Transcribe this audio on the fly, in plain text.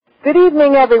Good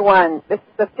evening, everyone. This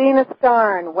is Athena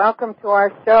Starr, and welcome to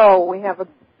our show. We have a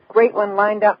great one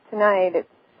lined up tonight. It's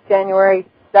January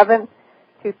 7th,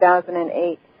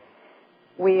 2008.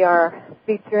 We are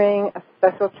featuring a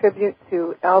special tribute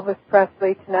to Elvis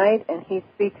Presley tonight, and he's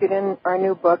featured in our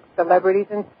new book, Celebrities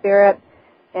in Spirit,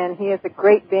 and he is a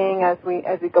great being. As we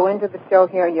go into the show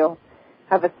here, you'll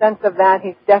have a sense of that.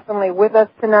 He's definitely with us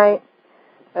tonight,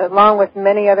 along with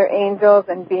many other angels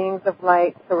and beings of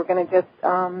light. So we're going to just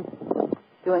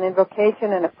do an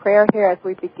invocation and a prayer here as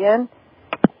we begin.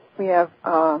 We have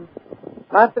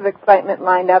lots of excitement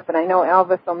lined up, and I know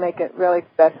Elvis will make it really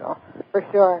special, for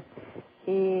sure.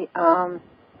 He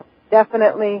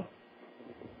definitely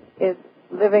is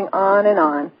living on and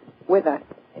on with us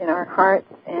in our hearts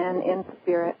and in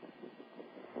spirit.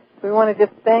 We want to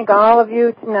just thank all of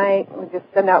you tonight. We just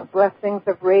send out blessings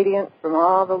of radiance from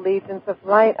all the legions of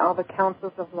light, all the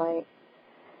councils of light.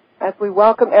 As we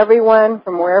welcome everyone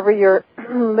from wherever you're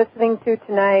listening to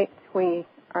tonight, we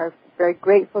are very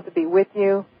grateful to be with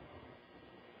you.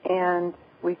 And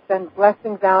we send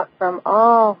blessings out from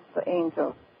all the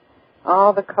angels,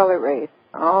 all the color rays,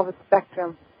 all the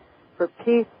spectrum, for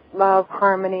peace, love,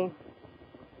 harmony,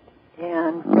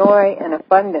 and joy and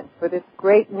abundance for this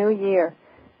great new year,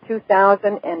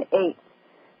 2008,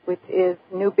 which is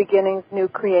new beginnings, new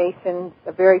creations,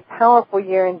 a very powerful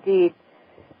year indeed.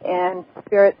 And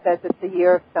Spirit says it's a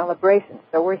year of celebration.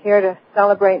 So we're here to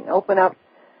celebrate and open up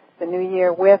the new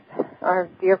year with our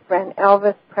dear friend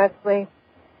Elvis Presley.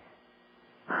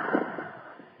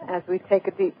 As we take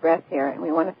a deep breath here, and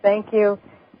we want to thank you.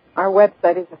 Our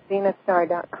website is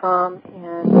athenastar.com,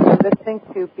 and you're listening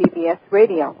to BBS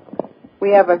Radio.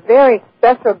 We have a very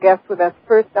special guest with us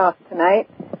first off tonight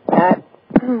that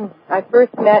I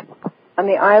first met on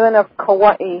the island of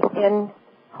Kauai in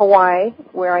Hawaii,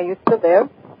 where I used to live,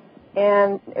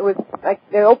 and it was like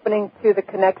the opening to the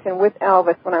connection with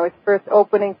Elvis when I was first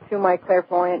opening to my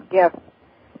clairvoyant gift.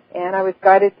 And I was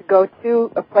guided to go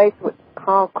to a place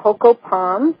called Coco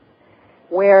Palms,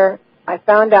 where I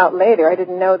found out later, I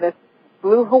didn't know this,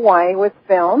 Blue Hawaii was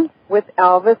filmed with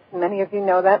Elvis. Many of you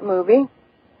know that movie,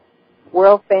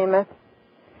 world famous.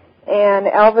 And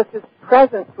Elvis's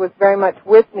presence was very much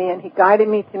with me, and he guided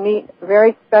me to meet a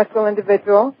very special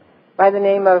individual by the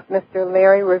name of Mr.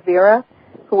 Larry Rivera,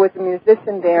 who was a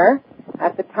musician there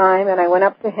at the time. And I went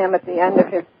up to him at the end of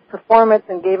his performance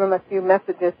and gave him a few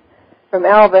messages from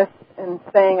Elvis, and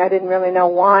saying I didn't really know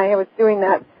why I was doing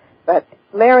that, but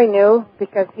Larry knew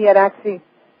because he had actually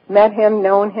met him,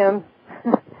 known him,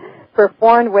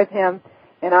 performed with him,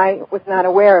 and I was not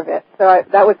aware of it. So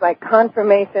that was like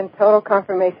confirmation, total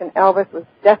confirmation. Elvis was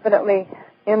definitely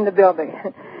in the building.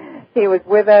 He was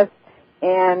with us,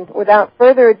 and without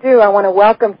further ado, I want to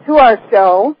welcome to our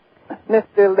show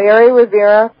Mr. Larry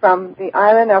Rivera from the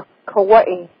island of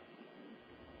Kauai.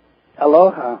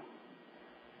 Aloha.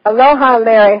 Aloha,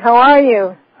 Larry. How are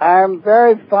you? I'm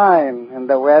very fine, and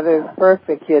the weather is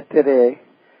perfect here today.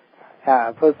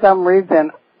 For some reason,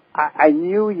 I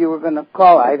knew you were going to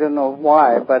call. I don't know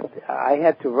why, but I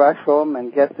had to rush home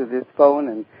and get to this phone,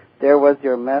 and there was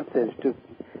your message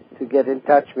to get in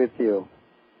touch with you.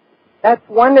 That's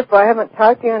wonderful. I haven't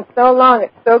talked to you in so long.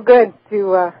 It's so good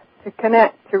to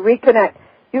connect, to reconnect.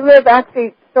 You live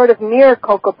actually sort of near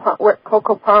where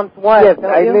Coco Palms was. Yes,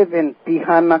 don't I you? live in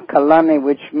Pihana Kalani,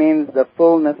 which means the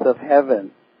fullness of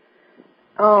heaven.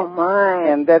 Oh my!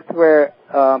 And that's where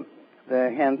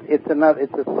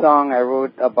it's a song I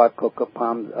wrote about Coco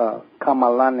Palms.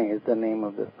 Kamalani is the name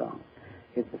of the song.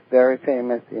 It's very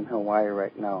famous in Hawaii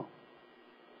right now.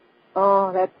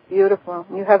 Oh, that's beautiful.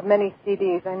 You have many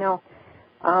CDs, I know.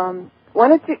 Why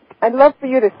don't you? I'd love for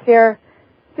you to share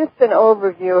just an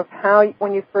overview of how,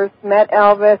 when you first met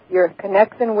Elvis, your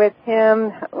connection with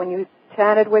him, when you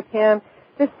chatted with him.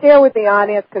 Just share with the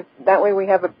audience, because that way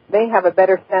they have a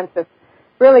better sense of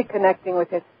really connecting with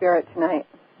his spirit tonight.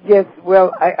 Yes,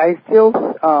 well, I still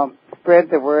spread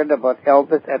the word about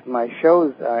Elvis at my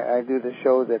shows. I do the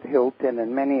shows at Hilton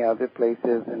and many other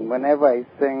places, and whenever I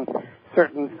sing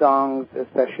certain songs,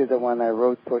 especially the one I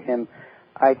wrote for him,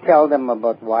 I tell them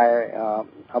about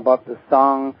about the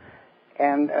song.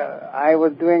 And I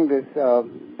was doing this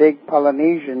big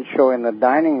Polynesian show in the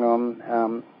dining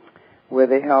room where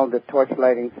they held the torch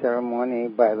lighting ceremony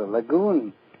by the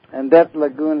lagoon. And that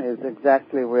lagoon is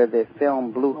exactly where they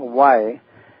filmed Blue Hawaii.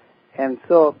 And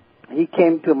so he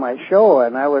came to my show,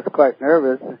 and I was quite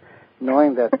nervous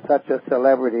knowing that such a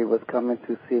celebrity was coming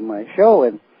to see my show.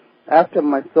 And after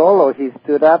my solo, he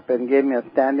stood up and gave me a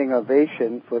standing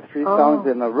ovation for 3 songs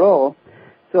in a row.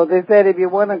 So they said, if you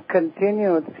want to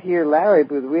continue here, Larry,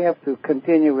 because we have to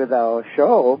continue with our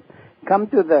show, come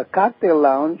to the cocktail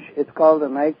lounge. It's called the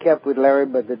Nightcap with Larry,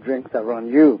 but the drinks are on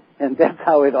you. And that's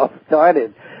how it all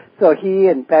started. So he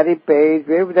and Patty Page,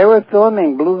 they were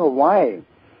filming Blue Hawaii.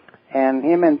 And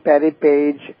him and Patty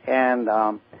Page and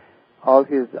all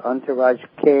his entourage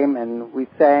came, and we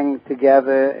sang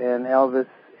together, and Elvis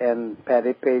and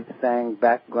Patty Page sang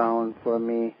background for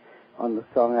me on the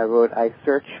song I wrote, I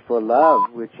Search for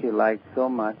Love, which he liked so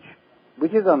much,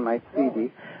 which is on my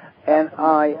CD. And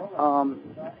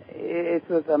it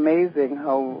was amazing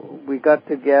how we got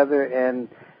together, and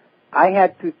I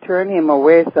had to turn him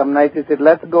away some nights. He said,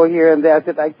 let's go here and there. I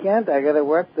said, I can't. I got to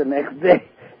work the next day.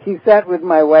 He sat with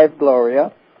my wife,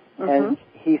 Gloria, and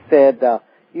he said,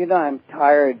 I'm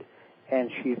tired. And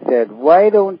she said, why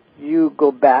don't you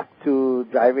go back to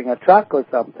driving a truck or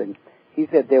something? He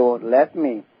said, they won't let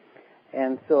me.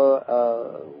 And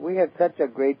so we had such a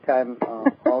great time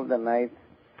all the nights.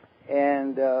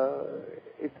 And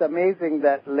it's amazing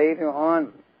that later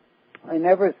on, I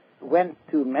never went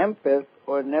to Memphis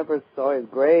or never saw his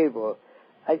grave. Or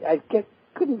I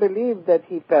couldn't believe that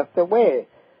he passed away.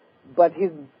 But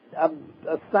his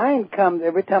a sign comes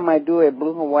every time I do a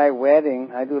Blue Hawaii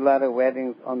wedding. I do a lot of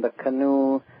weddings on the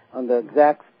canoe, on the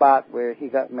exact spot where he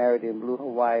got married in Blue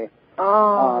Hawaii.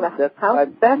 Oh, how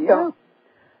special.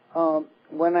 Yeah.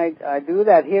 When I do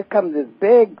that, here comes this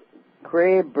big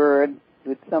gray bird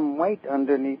with some white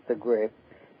underneath the gray,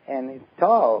 and he's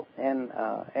tall,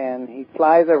 and he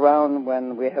flies around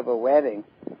when we have a wedding,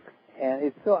 and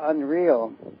it's so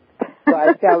unreal. So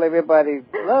I tell everybody,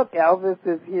 look, Elvis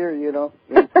is here, in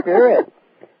spirit.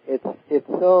 It's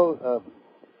so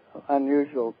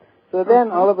unusual. So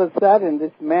then all of a sudden,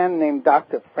 this man named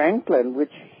Dr. Franklin,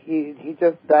 which he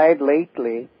just died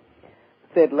lately,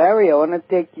 said, Larry, I want to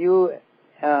take you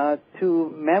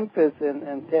to Memphis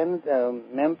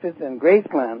Memphis and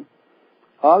Graceland,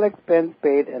 all expense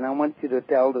paid, and I want you to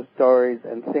tell the stories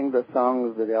and sing the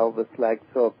songs that Elvis liked.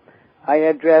 So I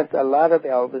addressed a lot of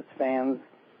Elvis fans.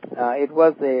 It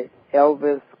was a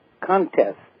Elvis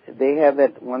contest. They have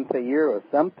it once a year or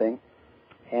something,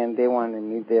 and they wanted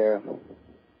me there.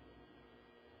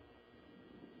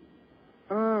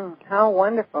 How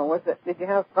wonderful. Was it? Did you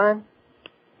have fun?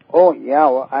 Oh, yeah.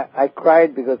 Well, I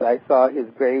cried because I saw his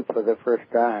grave for the first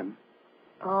time.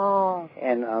 Oh.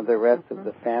 And the rest of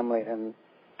the family. And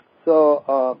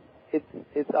so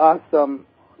it's awesome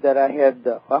that I had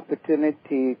the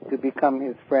opportunity to become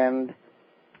his friend.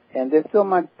 And there's so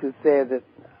much to say that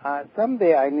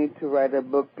someday I need to write a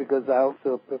book because I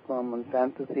also perform on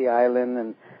Fantasy Island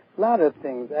and a lot of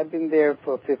things. I've been there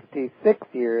for 56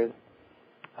 years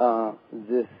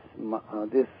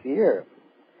this year.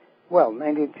 Well,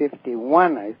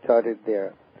 1951 I started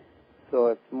there. So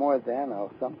it's more than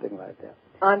or something like that.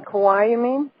 On Kauai, you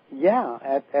mean? Yeah,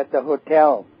 at the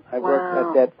hotel. I worked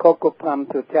at that Coco Palms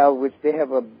Hotel, which they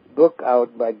have a book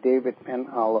out by David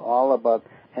Penhall all about,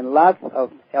 and lots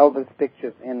of Elvis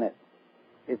pictures in it.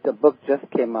 The book just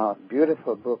came out.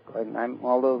 Beautiful book, and I'm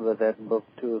all over that book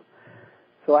too.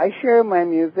 So I share my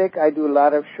music. I do a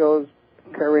lot of shows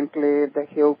currently at the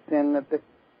Hilton, at the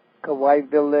Kauai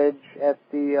Village, at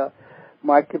the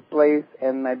Marketplace,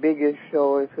 and my biggest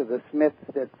show is for the Smiths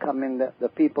that come in, the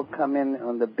people come in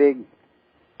on the big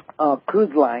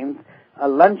cruise lines. A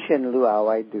luncheon luau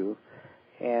I do,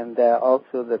 and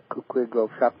also the Kukui Grove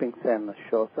Shopping Center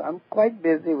show. So I'm quite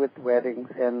busy with weddings,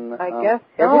 and I guess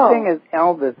so. Everything is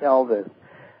Elvis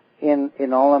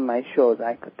in all of my shows.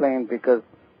 I explain because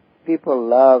people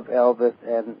love Elvis,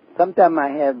 and sometimes I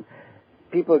have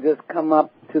people just come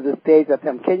up to the stage and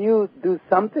say, can you do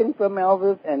something from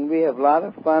Elvis? And we have a lot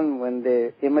of fun when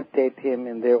they imitate him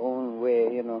in their own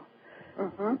way,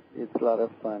 Mm-hmm. It's a lot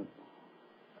of fun.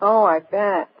 Oh, I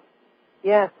bet.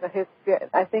 Yes,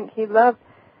 I think he loved,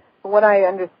 from what I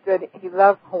understood, he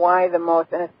loved Hawaii the most,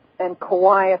 and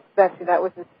Kauai especially. That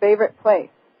was his favorite place.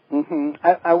 Mm-hmm.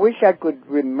 I wish I could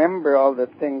remember all the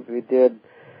things we did.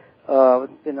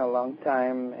 It's been a long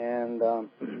time, and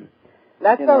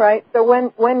that's all right. So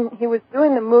when he was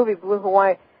doing the movie Blue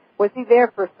Hawaii, was he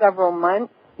there for several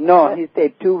months? No, he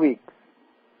stayed 2 weeks.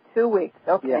 2 weeks,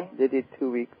 okay. Yeah, they did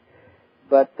 2 weeks.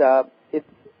 But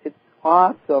it's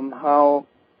awesome how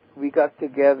we got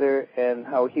together and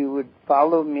how he would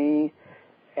follow me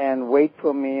and wait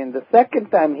for me. And the second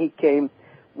time he came,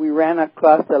 we ran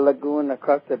across the lagoon,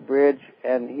 across the bridge,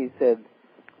 and he said,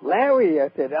 Larry,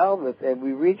 I said, Elvis. And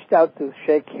we reached out to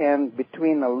shake hands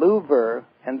between a louver,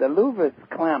 and the louver's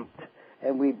clamped,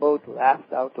 and we both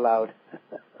laughed out loud.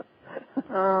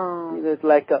 Oh. It was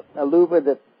like a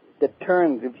louver that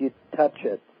turns if you touch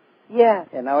it. Yes.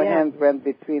 And our hands went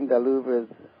between the louvers.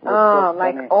 Oh,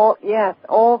 like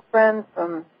old friends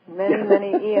from many,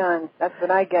 many eons. That's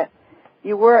what I get.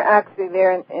 you were actually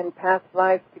there in past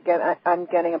lives I'm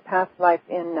getting a past life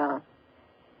in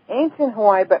ancient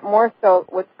Hawaii, but more so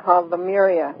what's called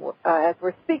Lemuria. As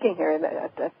we're speaking here,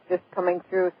 that's just coming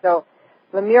through. So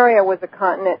Lemuria was a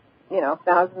continent,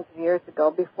 thousands of years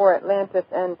ago, before Atlantis,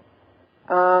 and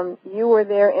you were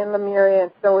there in Lemuria,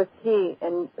 and so was he,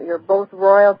 and you're both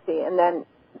royalty. And then,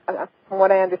 from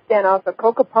what I understand, also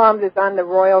Coco Palms is on the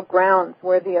royal grounds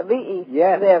where the Ali'i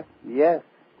live. Yes.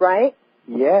 Right?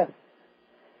 Yes.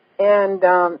 And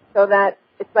so that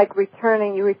it's like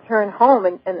you return home,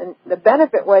 and the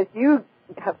benefit was you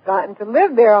have gotten to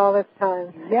live there all this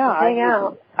time. Yeah, hang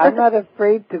out. I'm not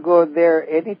afraid to go there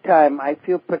anytime. I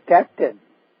feel protected.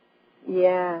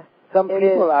 Yeah. Some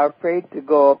people are afraid to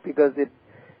go because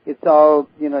it's all,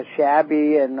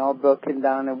 shabby and all broken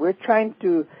down, and we're trying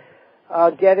to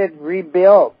get it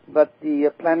rebuilt, but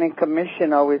the Planning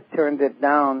Commission always turned it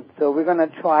down. So we're going to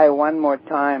try one more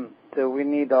time. So we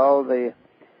need all the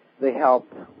help.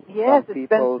 Yes, it's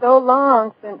been so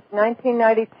long since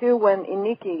 1992 when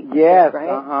Iniki hit,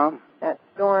 right? That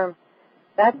storm.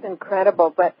 That's incredible.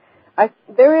 But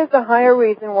there is a higher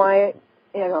reason why,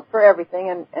 for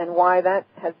everything, and why that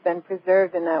has been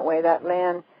preserved in that way, that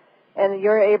land. And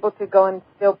you're able to go and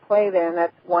still play there, and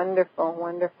that's wonderful,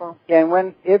 wonderful.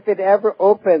 And if it ever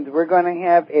opens, we're going to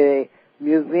have a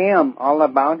museum all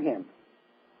about him.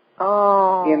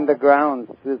 Oh. In the grounds.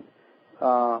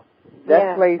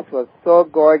 That place was so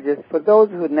gorgeous. For those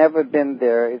who've never been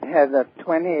there, it has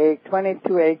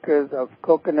 22 acres of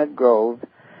coconut grove,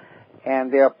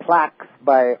 and there are plaques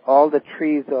by all the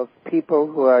trees of people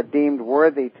who are deemed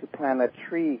worthy to plant a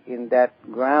tree in that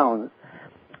grounds.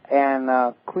 And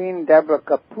Queen Deborah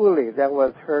Kapuli, that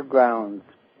was her grounds,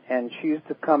 and she used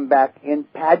to come back in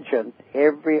pageant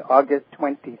every August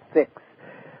 26th.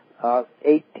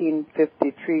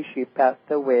 1853, she passed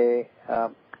away.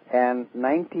 And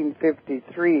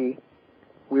 1953,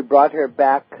 we brought her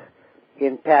back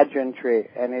in pageantry,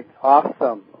 and it's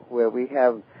awesome, where we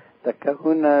have the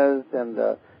kahunas and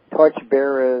the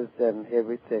torchbearers and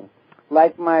everything.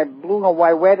 Like my Blue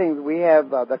Hawaii weddings, we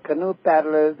have the canoe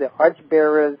paddlers, the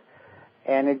archbearers,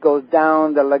 and it goes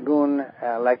down the lagoon,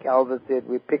 like Elvis did.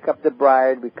 We pick up the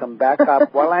bride, we come back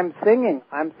up while I'm singing.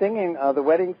 I'm singing the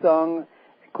wedding song,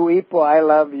 Kuipo, I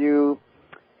Love You,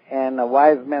 and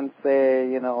Wise Men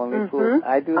Say, Only Fools.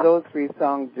 I do those 3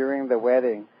 songs during the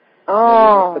wedding.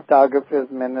 Oh. And photographers,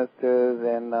 ministers,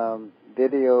 and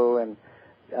video. And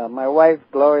my wife,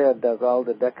 Gloria, does all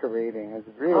the decorating. It's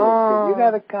really good. You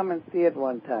got to come and see it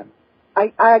one time.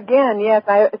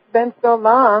 It's been so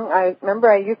long. I remember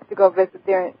I used to go visit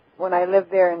there when I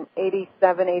lived there in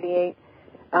 87, 88.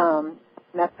 And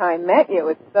that's how I met you.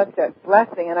 It's such a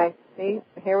blessing. And I see,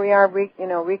 here we are,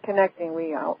 reconnecting.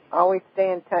 We always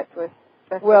stay in touch with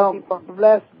special people.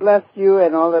 Bless you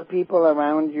and all the people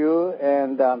around you,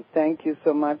 and thank you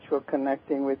so much for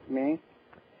connecting with me.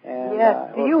 And,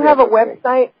 yes. Do you have a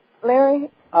website,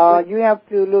 Larry? You have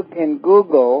to look in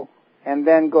Google and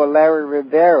then go Larry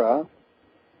Rivera,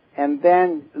 and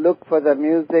then look for the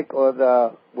music or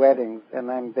the weddings, and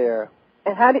I'm there.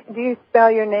 And how do you spell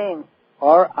your name?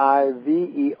 Rivera.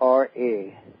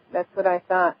 That's what I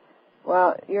thought.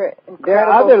 Well, you're incredible. There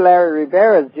are other Larry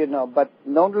Riveras, but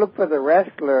don't look for the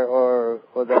wrestler or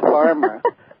the farmer.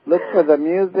 Look for the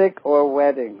music or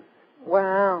weddings.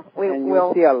 Wow.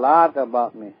 You'll see a lot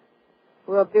about me.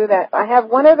 We'll do that. I have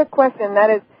one other question.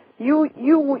 That is, you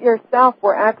yourself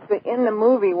were actually in the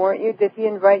movie, weren't you? Did he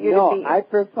invite you to be? No, I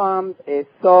performed a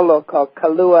solo called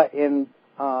Kalua in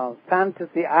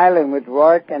Fantasy Island with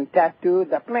Rourke and Tattoo,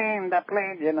 the plane,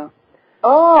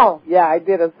 Oh. Yeah, I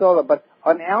did a solo, but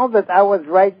on Elvis, I was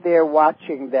right there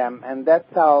watching them, and that's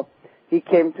how he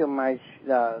came to my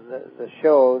the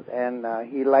shows, and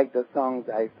he liked the songs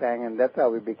I sang, and that's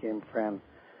how we became friends.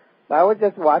 But I was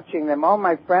just watching them. All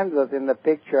my friends was in the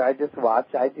picture. I just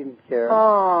watched. I didn't care.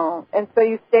 Oh, and so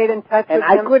you stayed in touch with them?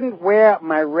 And I couldn't wear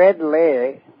my red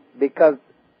lei because,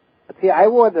 see, I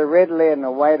wore the red lei in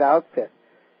a white outfit,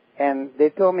 and they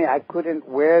told me I couldn't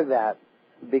wear that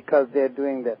because they're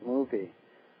doing that movie.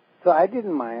 So I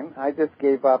didn't mind. I just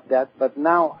gave up that. But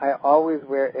now I always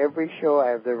wear every show. I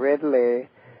have the red lei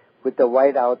with the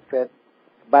white outfit,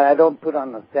 but I don't put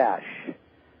on a sash.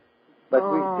 But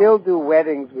we still do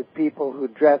weddings with people who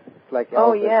dress like Elvis.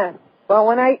 Oh, yes. Well,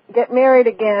 when I get married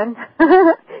again,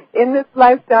 in this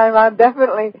lifetime, I'm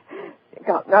going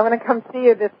to come see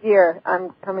you this year.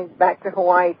 I'm coming back to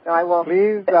Hawaii, so I will.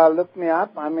 Please look me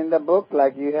up. I'm in the book,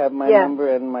 like you have my number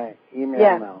and my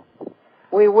email now.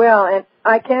 We will, and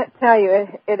I can't tell you,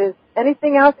 it is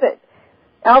anything else that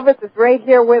Elvis is right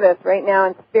here with us right now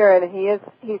in spirit, and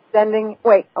he's sending,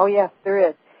 there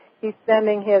is. He's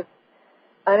sending his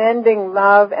unending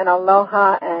love and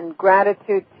aloha and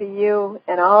gratitude to you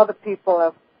and all the people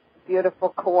of beautiful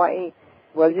Kauai.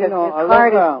 Well, you know, his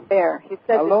heart is there. He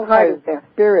said his heart is there.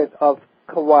 The spirit of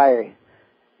Kauai,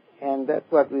 and that's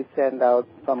what we send out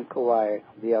from Kauai,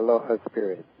 the aloha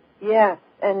spirit. Yes,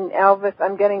 and Elvis,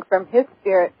 I'm getting from his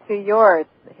spirit to yours,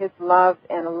 his love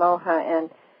and aloha, and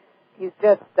he's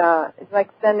just, it's like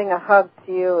sending a hug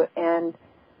to you and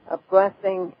a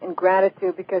blessing and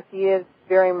gratitude because he is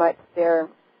very much there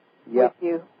with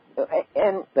you.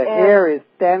 And the hair is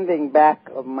standing back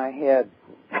of my head.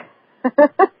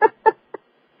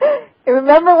 You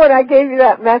remember when I gave you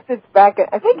that message back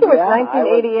at, I think it was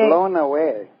 1988. I was blown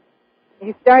away.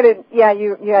 You started, you had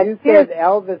You tears. said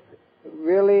Elvis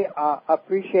really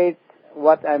appreciates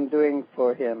what I'm doing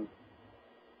for him.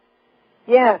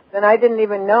 Yes, and I didn't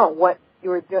even know what you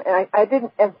were doing. I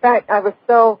didn't, in fact, I was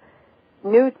so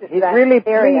new to He's that really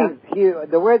area.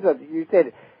 pleased. The words that you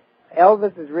said,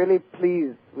 Elvis is really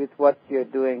pleased with what you're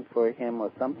doing for him,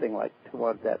 or something like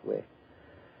toward that way.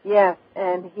 Yes,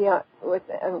 and he was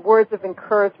words of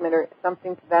encouragement or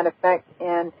something to that effect,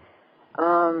 and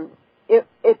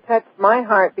it touched my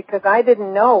heart because I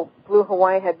didn't know Blue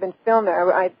Hawaii had been filmed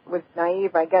there. I was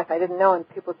naive, I guess. I didn't know, and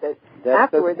people said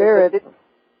afterwards. The spirit.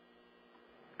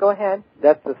 Go ahead.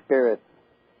 That's the spirit.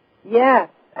 Yes,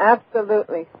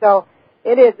 absolutely. So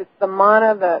it is. It's the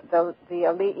mana, the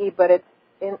ali'i, but it's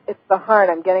the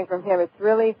heart I'm getting from him. It's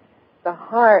really the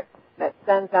heart that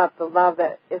sends out the love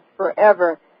that is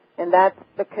forever. And that's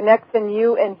the connection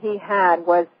you and he had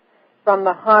was from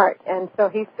the heart. And so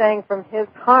he's saying from his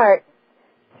heart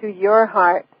to your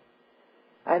heart,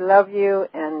 I love you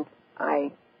and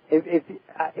I...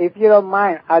 If you don't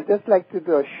mind, I'd just like to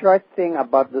do a short thing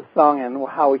about the song and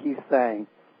how he sang.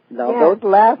 Now, don't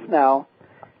laugh now.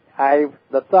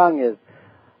 The song is,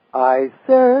 I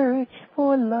search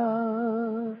for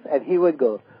love. And he would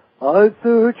go, I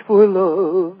search for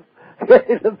love.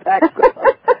 In the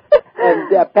background.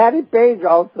 And Patty Page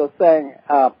also sang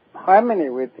harmony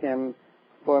with him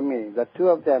for me. The two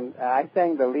of them, I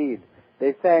sang the lead.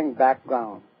 They sang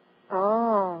background.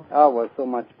 Oh. Oh, it was so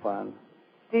much fun.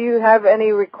 Do you have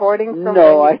any recordings from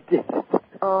No, I didn't.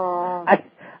 Oh.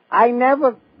 I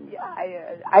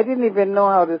didn't even know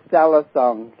how to sell a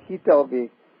song. He told me,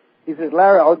 he says,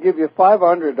 Larry, I'll give you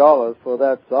 $500 for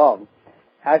that song.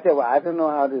 I said, well, I don't know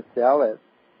how to sell it.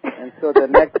 And so the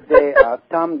next day,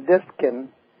 Tom Diskin,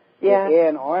 the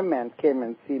A&R man, came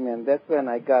and see me, and that's when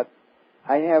I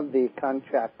have the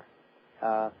contract.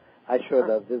 I show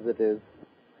the visitors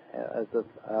as a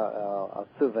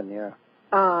souvenir.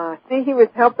 See, he was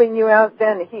helping you out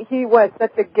then. He was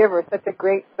such a giver, such a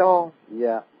great soul.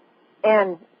 Yeah.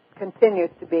 And continues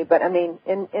to be, but I mean,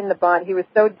 in the bond, he was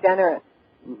so generous.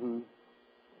 Mm-hmm.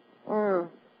 Mm.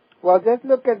 Well, just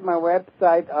look at my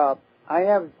website. I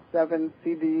have 7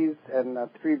 CDs and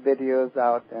 3 videos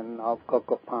out and of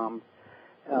Coco Palms.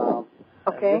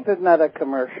 Okay. This is not a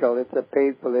commercial. It's a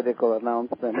paid political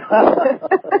announcement.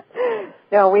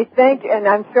 No, we thank you, and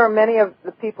I'm sure many of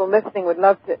the people listening would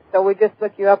love to. So we just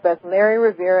look you up as Larry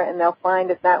Rivera, and they'll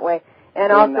find it that way.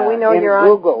 And also, we know you're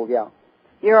Google, yeah.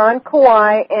 You're on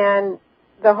Kauai, and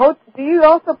do you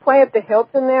also play at the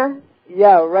Hilton there?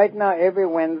 Yeah, right now every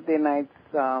Wednesday nights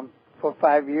for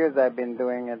 5 years I've been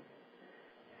doing it.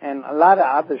 And a lot of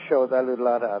other shows. I do a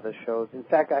lot of other shows. In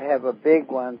fact, I have a big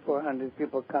one, 400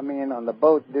 people coming in on the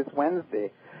boat this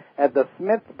Wednesday at the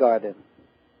Smith Garden.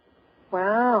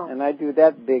 Wow. And I do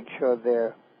that big show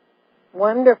there.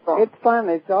 Wonderful. It's fun.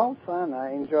 It's all fun.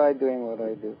 I enjoy doing what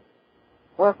I do.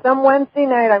 Well, some Wednesday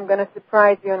night I'm going to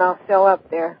surprise you and I'll show up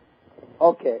there.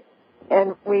 Okay.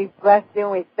 And we bless you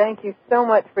and we thank you so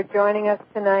much for joining us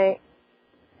tonight.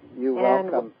 You're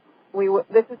welcome.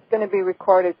 This is going to be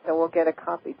recorded, so we'll get a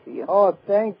copy to you. Oh,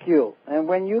 thank you. And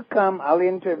when you come, I'll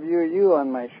interview you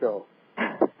on my show.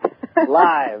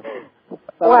 Live.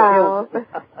 Wow.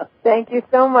 Thank you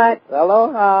so much.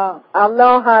 Aloha.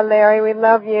 Aloha, Larry. We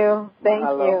love you. Thank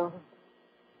you.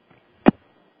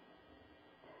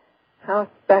 How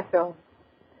special.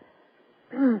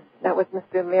 That was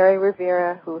Mr. Larry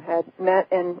Rivera, who had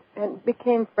met and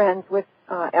became friends with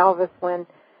Elvis when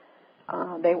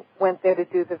they went there to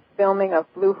do the filming of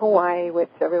Blue Hawaii, which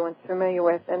everyone's familiar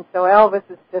with. And so Elvis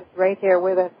is just right here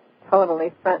with us,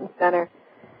 totally front and center.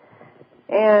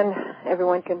 And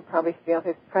everyone can probably feel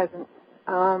his presence.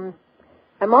 I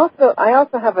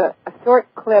also have a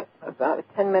short clip, about a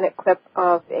 10-minute clip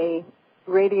of a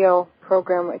radio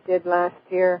program I did last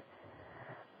year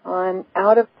on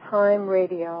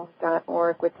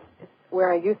OutOfTimeRadio.org, which is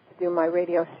where I used to do my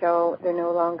radio show. They're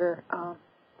no longer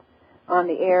on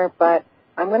the air, but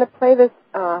I'm going to play this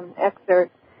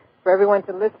excerpt for everyone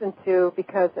to listen to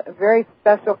because a very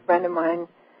special friend of mine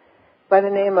by the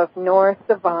name of Nora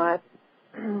Savat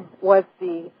was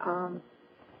the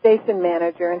station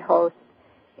manager and host,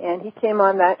 and he came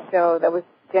on that show. That was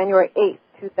January 8th,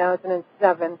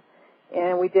 2007,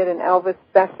 and we did an Elvis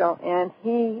special, and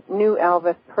he knew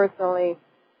Elvis personally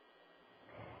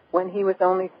when he was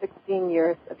only 16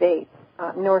 years of age.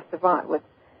 Nora Savat was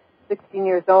 16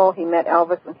 years old. He met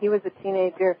Elvis when he was a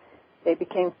teenager. They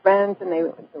became friends, and they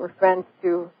were friends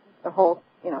through the whole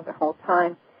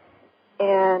time.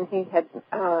 And he had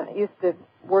used to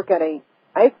work at a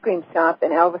ice cream shop,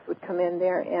 and Elvis would come in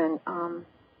there, and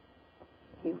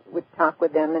he would talk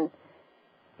with them, and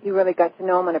he really got to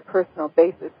know him on a personal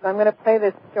basis. So I'm going to play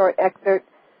this short excerpt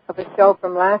of a show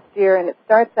from last year, and it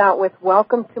starts out with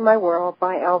 "Welcome to My World"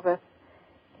 by Elvis,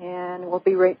 and we'll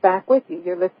be right back with you.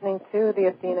 You're listening to the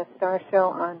Athena Star Show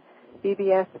on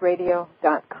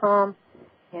bbsradio.com,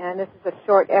 and this is a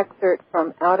short excerpt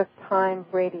from Out of Time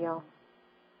Radio.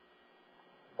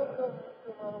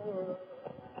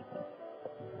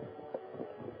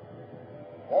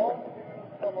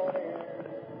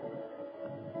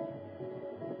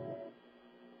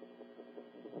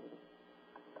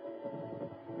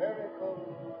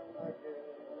 Miracles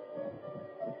again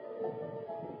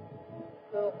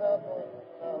still happen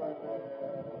now and then.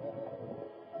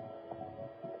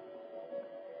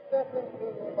 Step into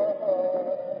my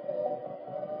heart,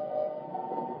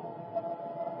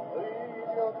 leave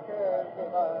your cares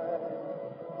behind.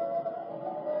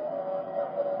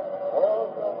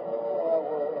 Welcome to my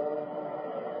world,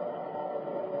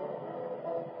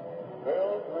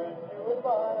 filled with you and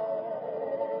mine.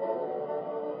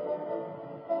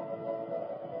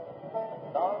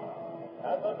 Knock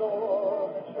at the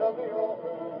door that shall be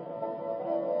open.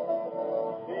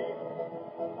 Seek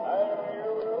and you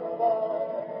will find.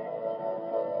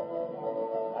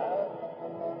 Ask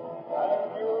and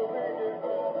you will be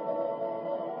given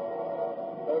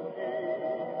the key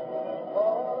to this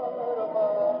heart of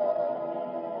mine.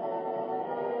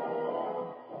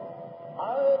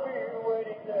 I'll be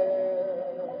waiting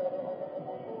there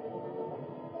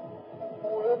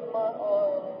with my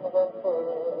arms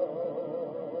unfurled,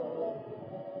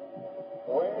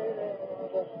 waiting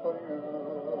just for you.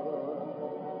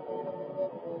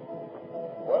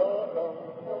 Welcome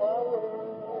to my world.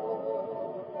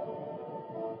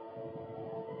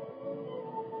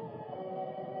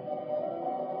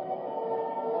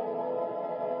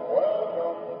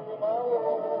 Welcome to my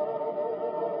world.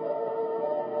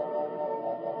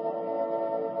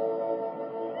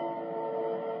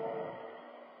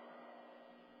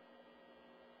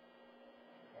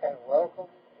 And welcome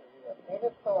to the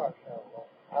Athena Star Show on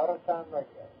Out of Time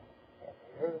Radio. And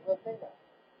here's Athena.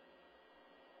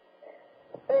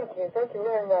 Thank you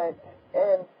very much.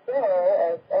 And so,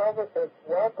 as Elvis has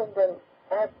welcomed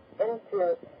us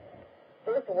into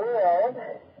his world,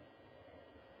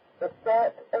 the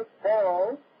set is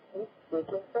down, he's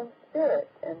speaking from spirit.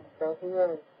 And so he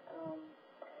is,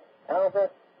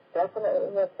 Elvis definitely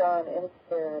lives on in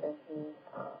spirit, and he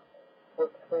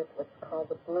works with what's called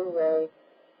the Blue Ray,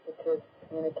 which is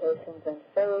communications and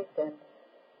faith, and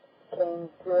came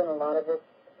through in a lot of his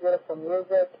beautiful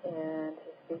music, and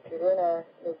he's featured in our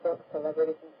new book,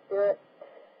 Celebrities in Spirit.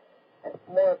 And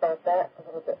more about that a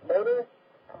little bit later.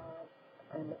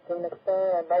 I'm Athena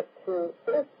Star. I'd like to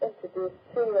first introduce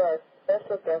to you our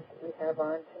special guest that we have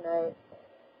on tonight,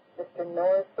 Mr.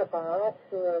 Nora Savat,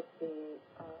 who is the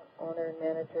owner and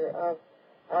manager of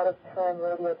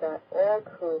OutOfTimeRadio.org,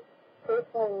 who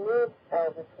personally knew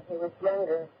Elvis when he was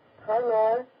younger. Hi,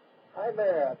 Nora. Hi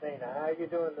there, Athena. How are you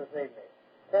doing this evening?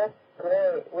 That's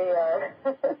great. We are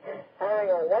having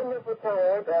a wonderful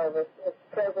time with Elvis. His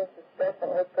presence is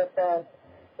definitely profound.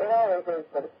 It always is,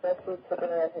 but especially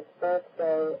today on his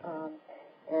birthday.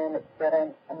 And it's got a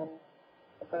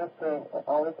birthday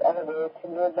always elevated to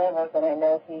new levels, and I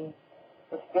know he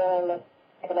is feeling this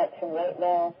connection right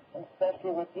now, and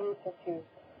especially with you since you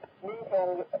knew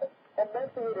him. I'd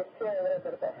love for you to share a little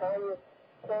bit about how you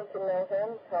came to know him,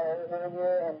 how old were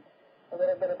you, and a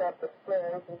little bit about the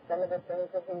stories and some of the things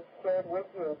that he shared with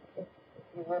you, if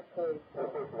you would please. This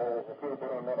is a few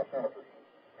bit on that fantasy.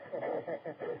 Oh,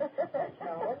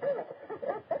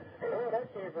 that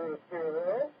came from the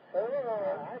spirit,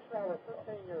 actually, I was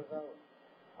 15 years old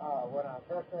when I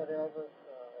first met Elvis.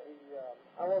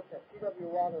 I worked at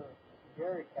C.W. Waters'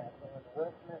 Dairy Castle in the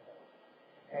West Memphis,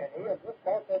 and he had just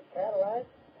bought that Cadillac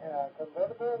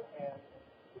convertible, and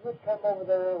he would come over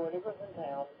there when he was in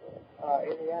town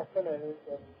in the afternoons,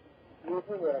 and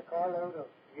usually with a carload of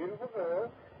beautiful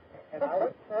girls, and I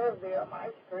would serve them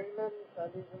ice cream and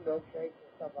sundaes and milkshakes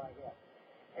and stuff like that.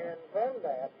 And from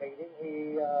that meeting,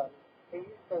 he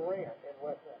used to rent in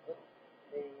West Memphis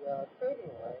the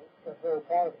skating rink to throw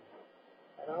parties.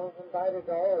 And I was invited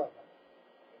to all of them.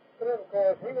 But then, of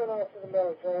course, he went off to the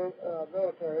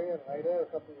military, and later, a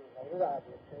couple of years later, I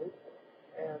did too.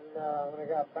 And when I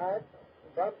got back,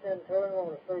 bumped into him on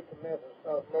the streets of Memphis,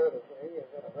 South Motorcy. He was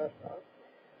in a restaurant.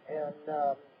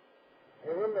 And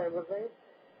he remembered me,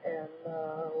 and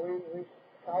we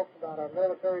talked about our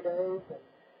military days, and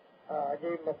I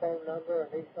gave him a phone number, and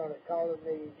he started calling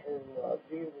me to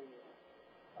view these,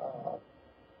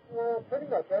 pretty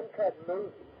much uncut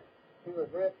movies. He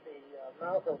was at the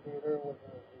Malco Theater, which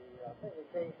was I think they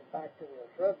changed it back to the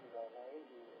original name,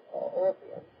 the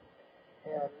Orpheum,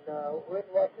 and we'd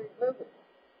watch these movies.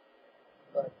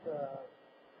 But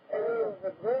it was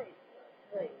a great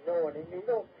thing knowing him. You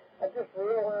know, I just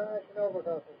realized, because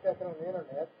I was checking on the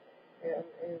internet, and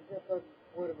it just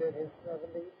would have been his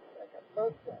 72nd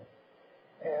birthday.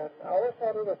 And I always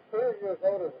thought he was 4 years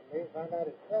older than me, found out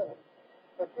he's 7.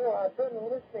 But, I've been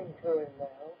listening to him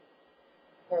now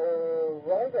for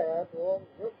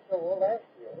last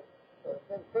year. So it's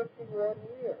been 51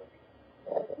 years.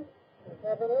 Since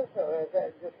I've been listening, I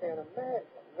just can't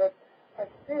imagine. But I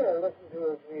still listen to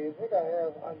his music. I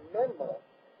have a number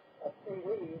of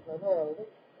CDs. I know at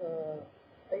least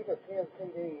 8 or 10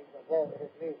 CDs of all of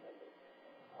his music.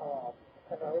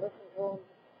 And I listen to him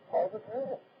all the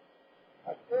time.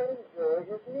 I still enjoy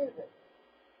his music.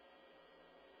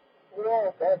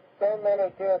 Yes, as so many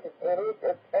do.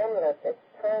 It's endless. It's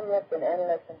timeless and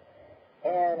endless.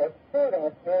 And it's soothing.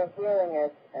 It's very healing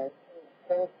as he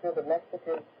goes through the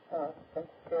messages from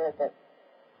Spirit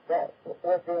that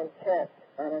was the intent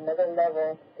on another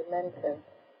level, dimension.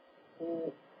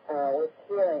 He was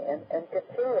healing and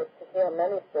continues to heal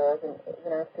many souls, and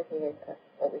even after he,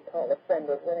 what we call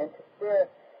ascended, went into Spirit.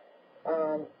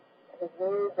 His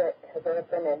music has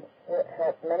opened and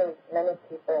helped many, many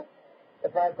people. The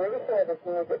vibration of his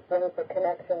music brings a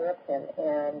connection with him,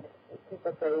 and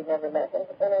people say he never met him,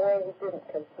 but in a way he didn't,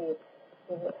 because he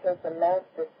has a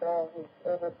master soul. He's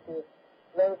able to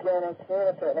link in and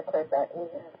communicate, and of course we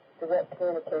have direct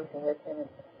communication with him.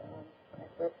 I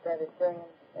first started doing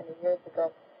him many years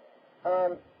ago.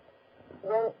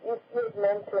 Well, you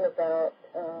mentioned about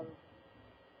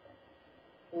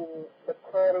the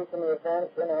parties and the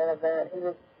events and all of that. He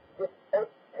was just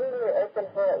truly open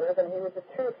heart, wasn't he? He was a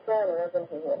true son, wasn't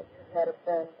he? He had a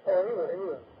son. Oh, he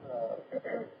was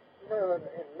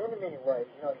in many, many ways,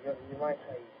 you might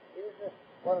say, he was just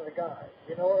one of the guys.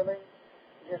 You know what I mean?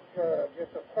 Just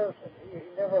a person. He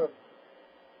never,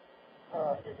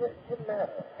 it didn't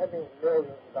matter how many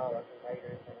millions of dollars he made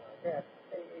or anything like that.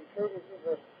 He treated you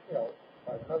just,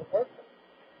 like another person.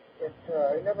 He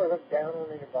never looked down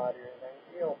on anybody or anything.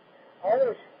 I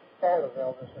always thought of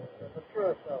Elvis as a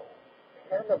pure soul,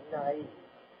 kind of naive,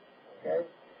 okay?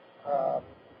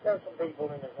 There were some people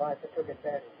in his life that took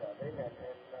advantage of him, and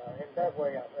in that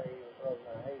way I say he was a little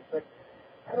naive, but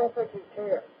I don't think he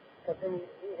cared, because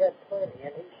he had plenty,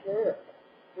 and he shared.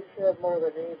 He shared more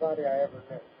than anybody I ever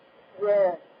knew.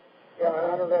 Yeah. Yeah,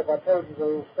 I don't know if I told you the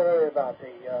little story about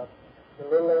the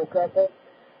little old couple.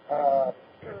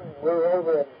 We were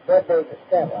over in Bud Davis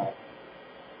Cadillac,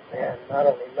 and I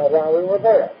don't even know why we were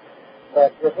there.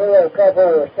 But this little old couple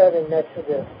were standing next to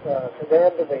this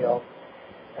sedan DeVille,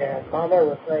 and Mama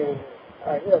was saying,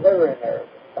 they were in there.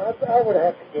 I would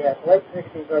have to guess, late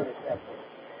 60s, early 70s.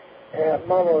 And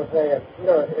Mama was saying,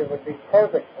 it would be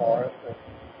perfect for us, but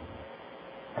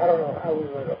I don't know how we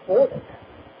would afford it.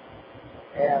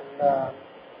 And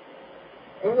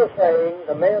he was saying,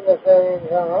 the man was saying,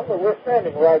 we're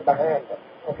standing right behind him,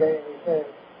 okay? And he's saying,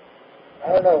 I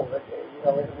don't know, but,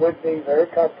 it would be very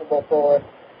comfortable for us,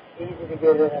 easy to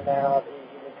get in and out,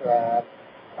 easy to drive.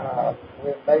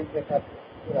 We're basic,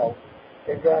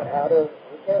 figure out how to,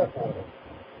 we can't afford it.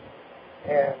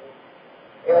 And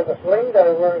Elvis leaned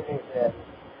over and he said,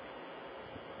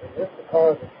 is this the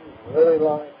car that you really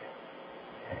like?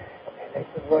 And they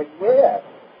said, well, yes.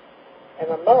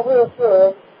 And I'm not real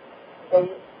sure they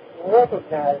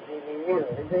recognized him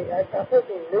immediately. I think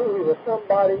he knew he was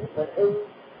somebody, but who,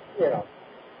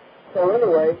 So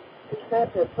anyway, he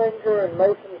snapped his finger and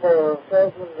motioned for a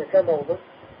salesman to come over.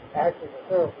 Actually, the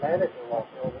sales manager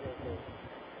walked over and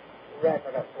he wrapped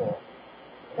it up for him.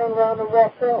 Turned around and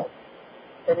walked off.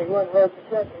 And he went and wrote the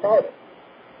check and bought it.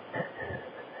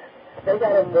 They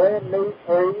got a brand new,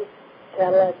 free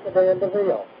Cadillac sedan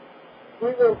DeVille. He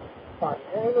was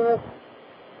spontaneous.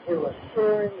 He was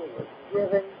sharing. He was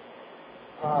giving.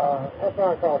 That's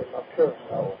why I called him a pure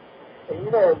soul. And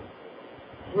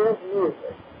his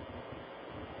music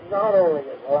not only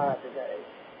is alive today,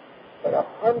 but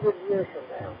 100 years from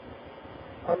now,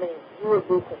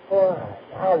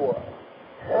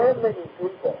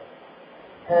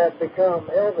 become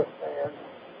Elvis fans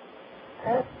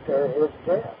after his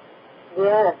death.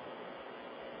 Yes.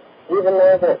 Even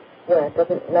though that,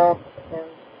 doesn't know him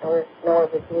or know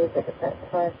of his music at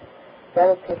that time,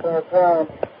 those people are gone.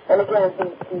 And again,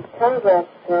 he telegraphed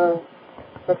through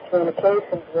his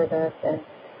communications with us, and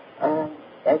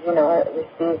as you know, I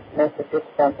received messages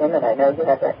from him, and I know you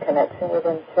have that connection with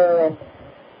him too, and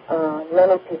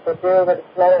many people do, but it's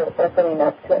a matter of opening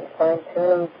up to it and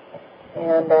fine-tuning.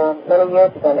 And many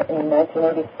years ago, in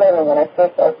 1987, when I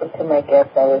first opened to my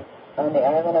guests, I was on the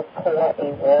island of Kauai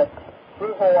where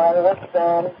Drew Hawaii was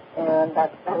from, and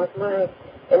that was my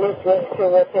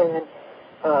initiation with him. And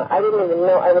I didn't even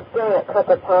know. I was staying at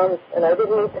Copper Palms, and I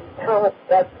didn't even know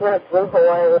that's where Drew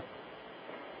Hawaii was.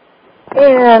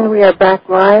 And we are back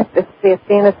live. This is the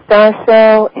Athena Star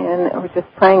Show, and we're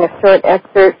just playing a short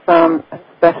excerpt from a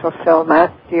special show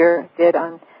last year did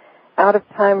on Out of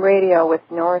Time Radio with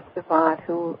Norris Savat,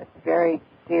 who is very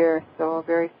dear, so a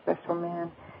very special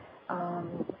man.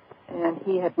 And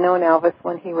he had known Elvis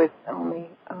when he was only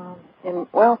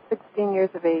 16 years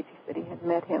of age. He said he had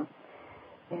met him.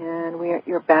 And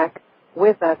you're back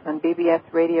with us on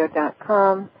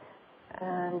bbsradio.com.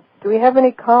 And do we have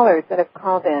any callers that have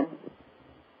called in?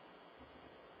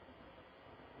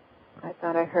 I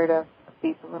thought I heard a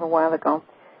beep a little while ago.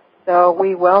 So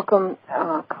we welcome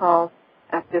calls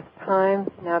at this time,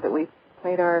 now that we've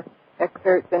played our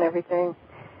excerpts and everything.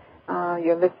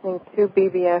 You're listening to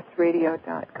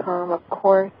bbsradio.com, of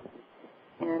course.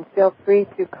 And feel free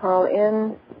to call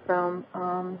in from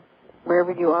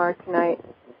wherever you are tonight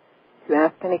to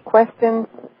ask any questions.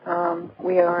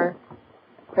 We are a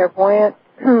clairvoyant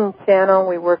channel.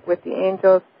 We work with the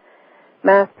angels,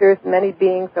 masters, many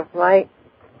beings of light.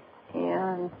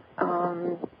 And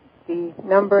the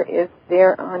number is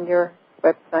there on your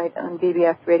website on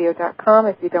bbsradio.com.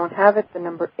 If you don't have it, the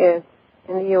number is,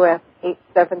 in the U.S.,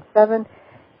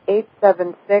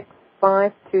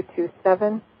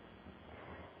 877-876-5227.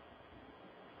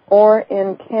 Or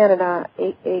in Canada,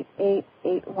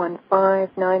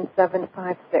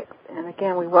 888-815-9756. And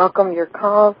again, we welcome your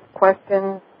calls,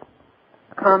 questions,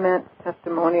 comments,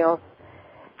 testimonials.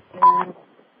 And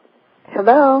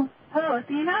hello. Hello,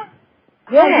 Athena?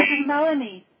 Yes. Hi, this is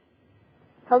Melanie.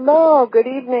 Hello, good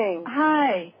evening.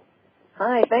 Hi.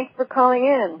 Hi, thanks for calling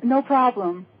in. No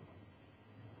problem.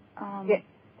 Do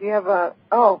you have a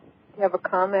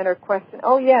comment or question?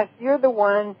 Oh, yes, you're the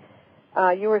one,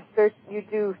 you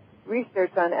do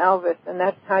research on Elvis, and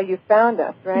that's how you found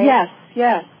us, right?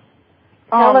 Yes.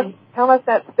 Tell us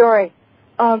that story.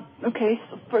 Okay,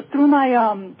 so through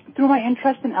my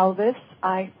interest in Elvis,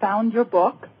 I found your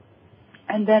book,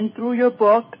 and then through your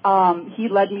book, he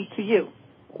led me to you.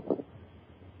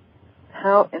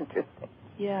 How interesting.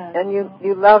 Yeah. And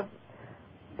you loved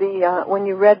when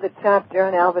you read the chapter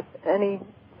on Elvis, any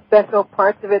special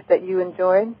parts of it that you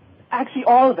enjoyed? Actually,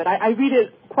 all of it. I read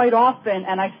it quite often,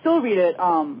 and I still read it,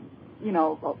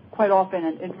 quite often.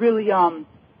 And it really, I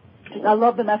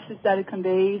love the message that it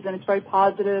conveys, and it's very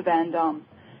positive and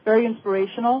very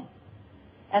inspirational,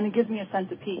 and it gives me a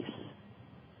sense of peace.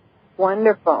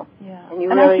 Wonderful. Yeah. And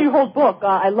actually, your whole book.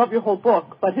 I love your whole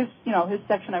book, but his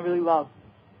section I really love.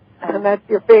 And that's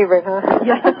your favorite, huh?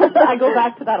 Yeah, I go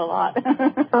back to that a lot.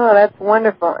 Oh, that's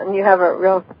wonderful. And you have a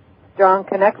real strong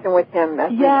connection with him.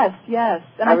 Yes.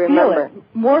 And I remember. feel it.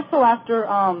 More so after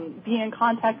being in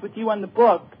contact with you on the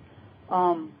book.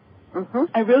 I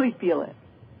really feel it.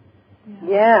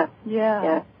 Yeah.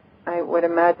 Yeah. I would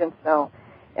imagine so.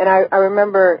 And I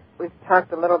remember we've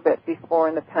talked a little bit before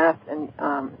in the past, and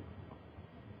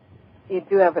you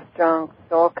do have a strong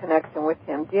soul connection with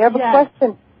him. Do you have a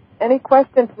question? Any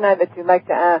questions tonight that you'd like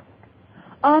to ask?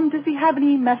 Does he have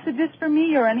any messages for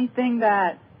me or anything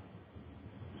that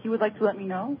he would like to let me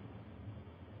know?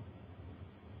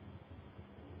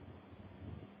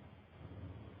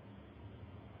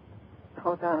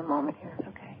 Hold on a moment here.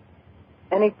 Okay.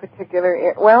 Any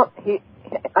particular...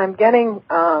 I'm getting...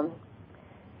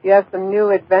 you have some new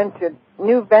venture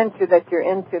that you're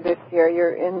into this year.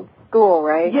 You're in school,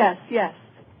 right? Yes.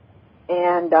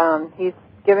 And he's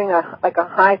giving a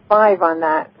high five on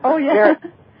that. Oh, yeah.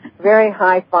 Very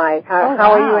high five. How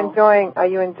wow. are you enjoying? Are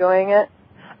you enjoying it?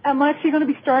 I'm actually going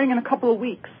to be starting in a couple of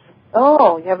weeks.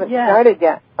 Oh, you haven't started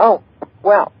yet. Oh,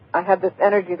 well, I have this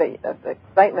energy the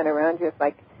excitement around you. It's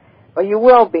like, well, you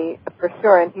will be for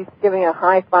sure. And he's giving a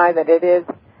high five that it is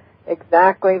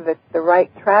exactly the right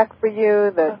track for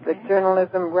you, the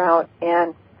journalism route,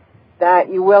 and that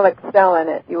you will excel in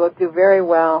it. You will do very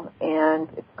well, and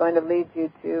it's going to lead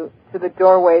you to the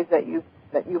doorways that you've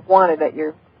wanted.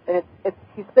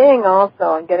 He's saying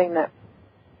also, and getting that,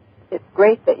 it's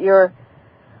great that you're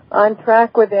on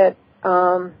track with it.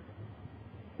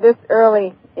 this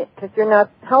early, because you're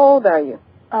not, how old are you?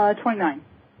 29.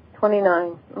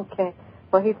 29, okay.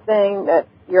 Well, he's saying that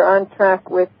you're on track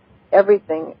with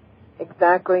everything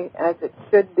exactly as it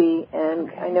should be, and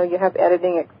Okay. I know you have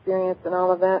editing experience and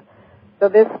all of that. So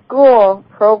this school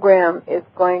program is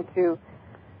going to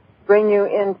bring you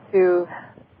into,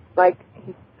 like,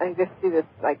 I just see this,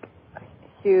 like,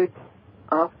 huge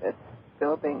office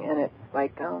building, and it's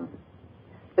like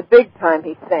the big time,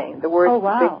 he's saying. The word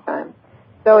wow. the big time.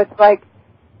 So it's like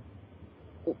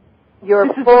your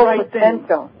this is full the right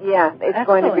potential. Thing. Yeah, it's Excellent.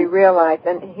 going to be realized.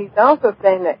 And he's also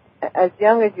saying that as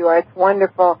young as you are, it's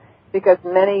wonderful because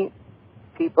many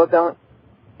people don't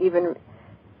even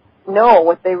know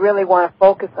what they really want to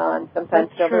focus on. Sometimes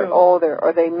That's they're true. older,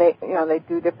 or they they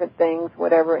do different things,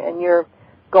 whatever, and you're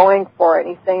going for it.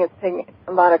 And he's saying it's taking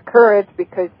a lot of courage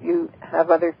because you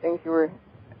have other things you were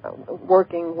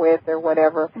working with or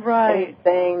whatever. Right. And he's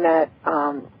saying that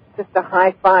just a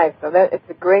high five. So that it's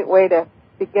a great way to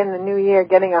begin the new year,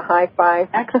 getting a high five.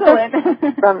 Excellent.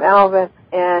 From Elvis.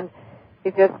 And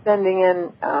he's just sending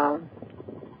in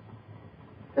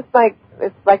it's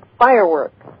like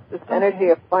fireworks. This energy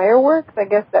of fireworks, I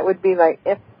guess that would be like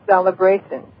it's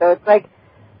celebration. So it's like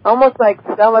almost like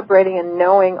celebrating and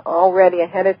knowing already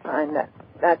ahead of time that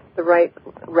that's the right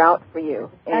route for you.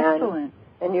 Excellent.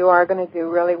 And you are going to do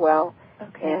really well.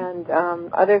 Okay. And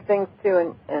other things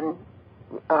too, and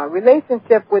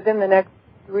relationship within the next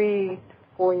 3 to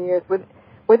 4 years,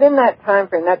 within that time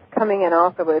frame, that's coming in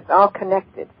also, but it's all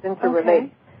connected, it's interrelated.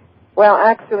 Okay. Well,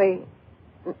 actually,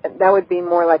 that would be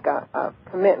more like a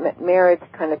commitment, marriage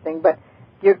kind of thing, but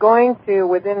you're going to,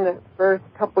 within the first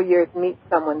couple years, meet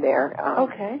someone there.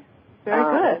 Okay. Very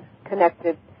good.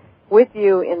 Connected with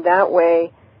you in that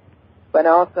way, but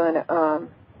also in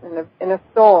a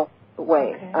soul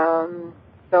way. Okay.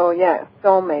 So, yeah,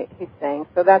 soulmate, he's saying.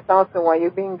 So that's also why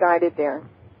you're being guided there.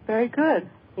 Very good.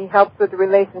 He helps with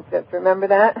relationships. Remember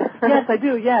that? Yes, I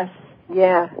do, yes.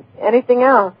 Yeah. Anything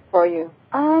else for you?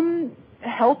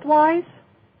 Health-wise?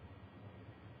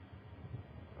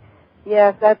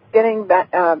 Yes, that's getting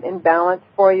in balance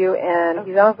for you. And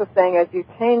he's also saying as you're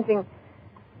changing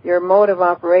your mode of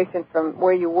operation from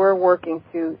where you were working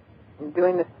to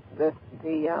doing the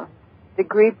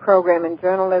degree program in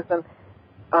journalism,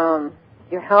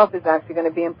 your health is actually going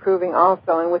to be improving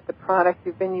also, and with the products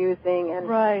you've been using and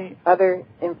right. other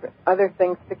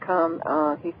things to come,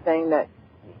 he's saying that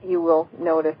you will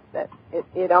notice that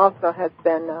it also has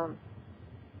been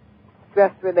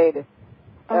stress-related,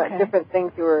 different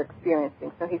things you were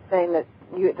experiencing. So he's saying that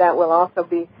that will also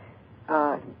be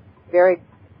very,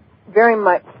 very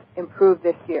much improved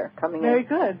this year coming Very in.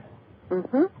 Very good.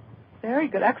 Mm-hmm. Very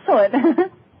good. Excellent.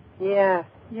 Yes.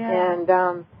 Yeah.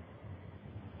 And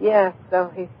yeah,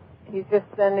 so he's just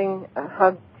sending a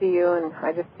hug to you, and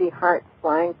I just see hearts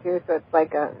flying through, so it's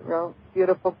like a real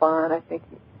beautiful bond. I think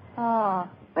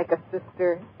like a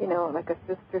sister, like a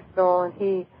sister soul, and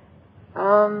he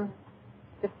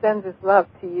just sends his love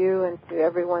to you and to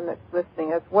everyone that's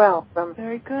listening as well, from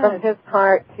his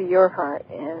heart to your heart,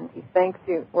 and he thanks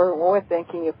you. We're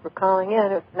thanking you for calling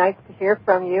in. It's nice to hear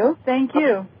from you. Thank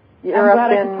you. I'm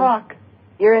glad I could talk.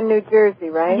 You're in New Jersey,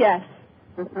 right? Yes.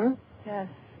 Mm-hmm. Yes.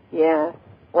 Yes.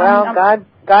 Well,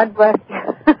 God bless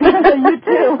you. You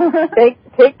too.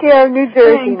 Take care of New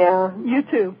Jersey now. You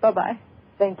too. Bye-bye.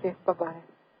 Thank you. Bye-bye.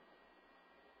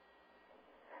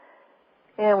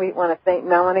 And we want to thank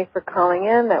Melanie for calling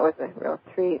in. That was a real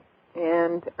treat.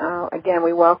 And again,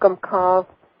 we welcome calls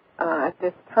at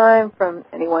this time from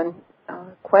anyone,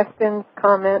 questions,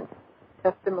 comments,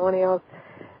 testimonials.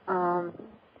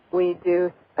 We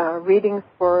do readings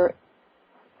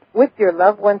with your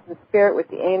loved ones in spirit, with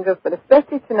the angels, but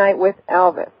especially tonight with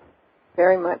Elvis,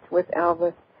 very much with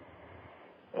Elvis.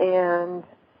 And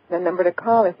the number to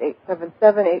call is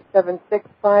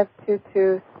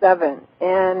 877-876-5227.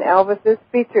 And Elvis is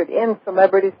featured in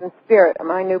Celebrities in Spirit,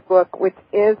 my new book, which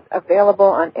is available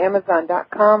on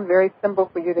Amazon.com. Very simple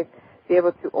for you to be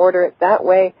able to order it that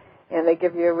way, and they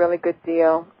give you a really good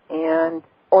deal.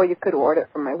 Or you could order it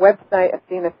from my website,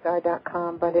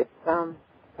 athenastar.com, but it's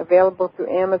available through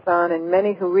Amazon, and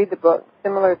many who read the book,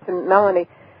 similar to Melanie,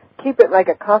 keep it like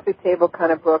a coffee table kind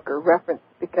of book or reference,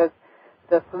 because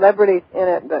the celebrities in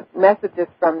it, the messages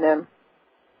from them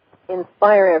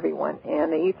inspire everyone,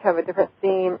 and they each have a different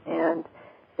theme, and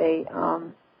they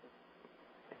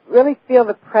really feel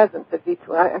the presence of each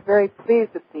one. I'm very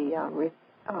pleased with the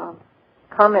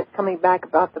comments coming back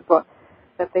about the book,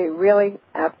 that they really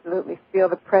absolutely feel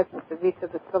the presence of each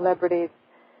of the celebrities,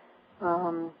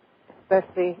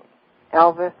 especially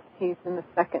Elvis. He's in the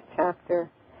second chapter,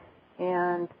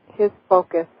 and his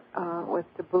focus was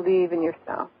to believe in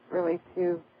yourself, really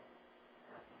to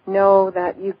know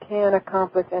that you can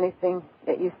accomplish anything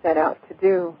that you set out to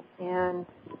do. And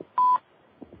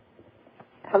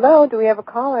hello, do we have a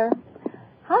caller?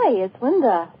 Hi, it's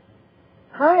Linda.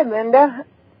 Hi, Linda.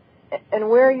 And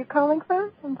where are you calling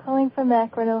from? I'm calling from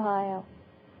Akron, Ohio.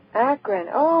 Akron.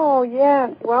 Oh,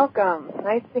 yes. Welcome.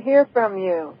 Nice to hear from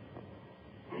you.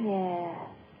 Yeah.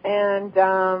 And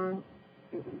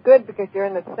good, because you're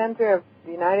in the center of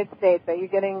the United States. Are you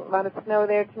getting a lot of snow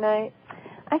there tonight?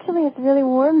 Actually, it's really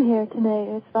warm here tonight.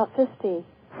 It's about 50.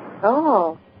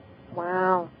 Oh,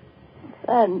 wow.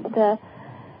 And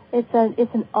it's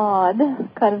an odd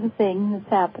kind of a thing that's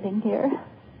happening here.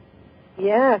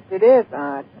 Yes, it is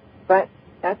odd, but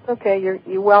that's okay.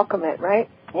 You welcome it, right?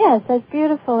 Yes, that's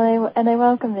beautiful, and I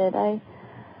welcome it. I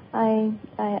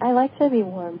like to be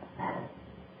warm.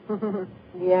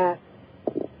 Yes.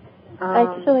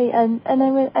 Actually, and I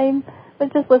was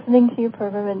just listening to your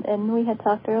program, and we had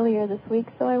talked earlier this week,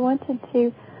 so I wanted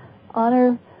to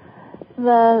honor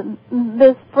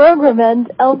this program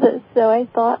and Elvis, so I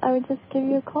thought I would just give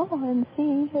you a call and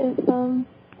see if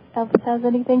Elvis has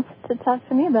anything to talk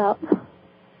to me about.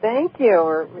 Thank you.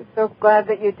 We're so glad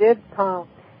that you did call.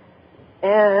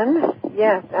 And,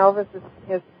 yes, Elvis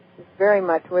is very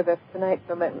much with us tonight,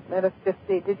 so let us just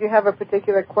see. Did you have a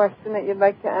particular question that you'd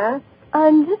like to ask?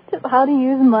 Just how to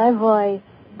use my voice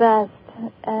best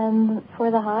and for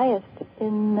the highest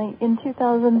in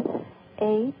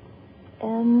 2008,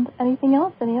 and anything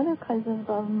else, any other kinds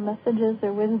of messages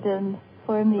or wisdom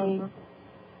for me.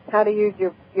 Mm-hmm. How to use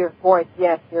your voice.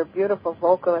 Yes, you're a beautiful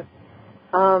vocalist.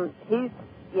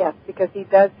 Because he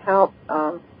does help,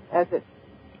 as it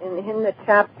in the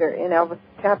chapter, in Elvis'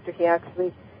 chapter, he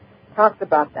actually talks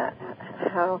about that,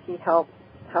 how he's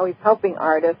helping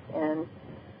artists and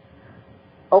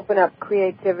open up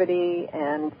creativity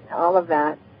and all of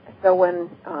that. So when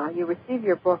you receive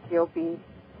your book, you'll be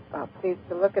pleased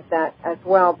to look at that as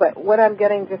well. But what I'm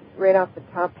getting just right off the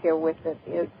top here with it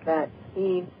is that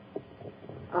he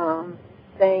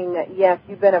saying that, yes,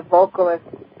 you've been a vocalist,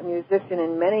 a musician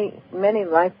in many, many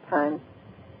lifetimes,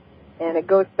 and it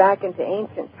goes back into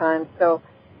ancient times. So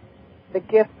the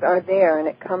gifts are there, and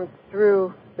it comes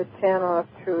through the channel of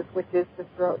truth, which is the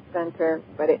throat center,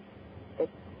 but it's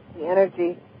the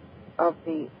energy of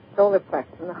the solar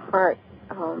plexus in the heart,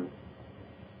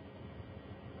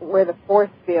 where the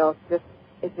force field just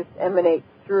emanates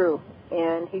through.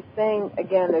 And he's saying,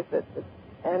 again, there's this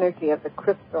energy of the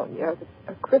crystal,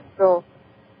 a crystal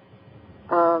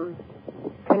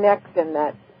connection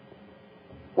that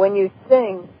when you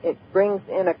sing, it brings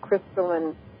in a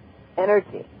crystalline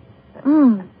energy.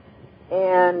 Mm.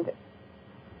 And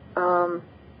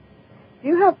do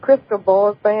you have crystal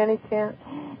bowls by any chance?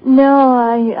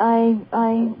 No,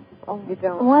 You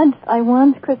don't? I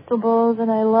want crystal bowls, and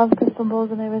I love crystal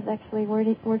bowls, and I was actually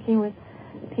working with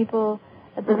people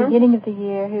at the beginning of the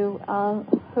year who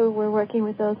were working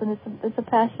with those, and it's a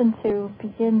passion to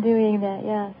begin doing that.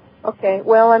 Yes. Okay.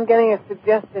 Well, I'm getting a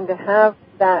suggestion to have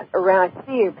that around. I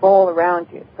see your bowl around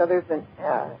you, so there's a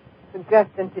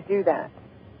suggestion to do that.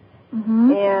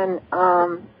 Mm-hmm. And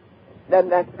then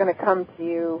that's going to come to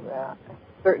you. A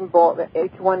certain bowl.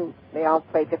 Each one, they all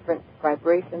play different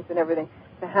vibrations and everything.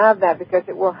 To have that, because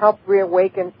it will help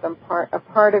reawaken a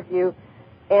part of you,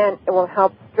 and it will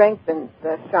help strengthen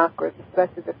the chakras,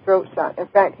 especially the throat chakra. In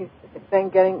fact, he's saying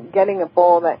getting a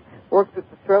bowl that works with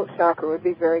the throat chakra would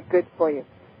be very good for you,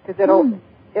 because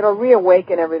it'll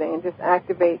reawaken everything and just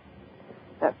activate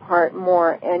that part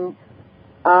more. And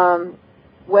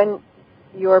when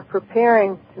you're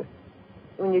preparing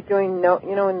when you're doing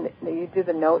when you do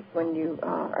the notes, when you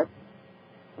are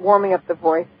warming up the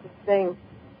voice to sing,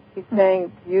 he's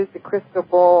saying to use the crystal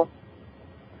bowl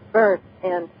first,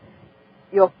 and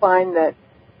you'll find that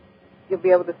you'll be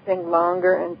able to sing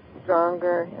longer and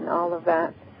stronger and all of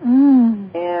that.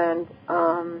 Mm. And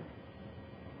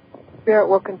Spirit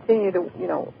will continue to,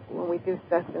 when we do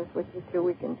sessions with you too,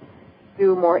 we can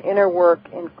do more inner work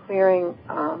in clearing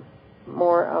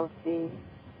more of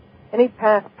any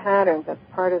past patterns. That's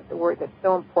part of the work that's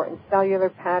so important. Cellular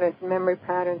patterns, memory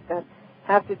patterns that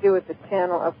have to do with the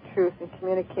channel of truth and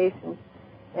communication.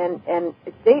 And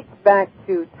it dates back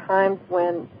to times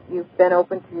when you've been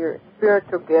open to your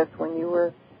spiritual gifts, when you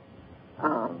were,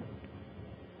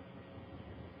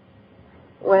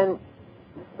 when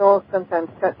the soul sometimes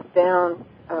shuts down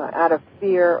out of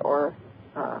fear or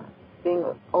being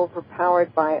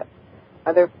overpowered by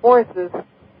other forces,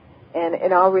 and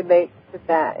it all relates to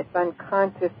that. It's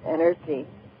unconscious energy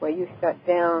where you shut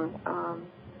down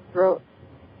throat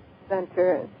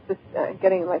center. It's just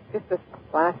getting just a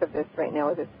flash of this right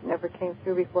now. This never came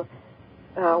through before.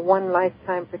 One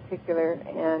lifetime particular,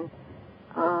 and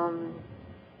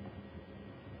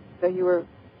so you were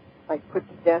like put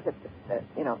to death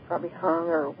probably hung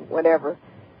or whatever.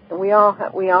 And we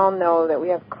all know that we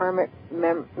have karmic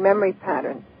memory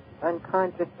patterns,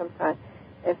 unconscious sometimes.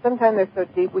 And sometimes they're so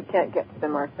deep we can't get to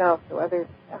them ourselves, so others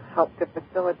help to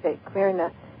facilitate clearing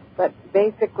that. But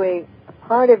basically, a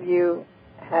part of you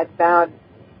had vowed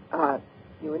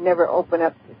you would never open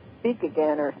up to speak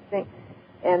again or sing.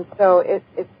 And so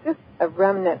it's just a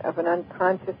remnant of an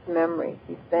unconscious memory.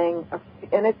 He's saying,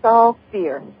 and it's all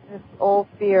fear, this old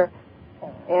fear.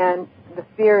 And the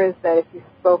fear is that if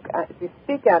you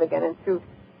speak out again, and through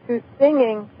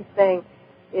singing, he's saying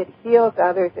it heals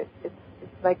others. It's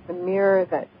like the mirror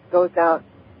that goes out.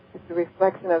 It's the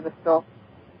reflection of the soul.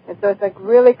 And so it's like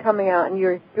really coming out, and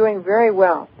you're doing very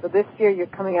well. So this year you're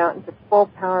coming out into full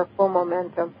power, full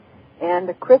momentum. And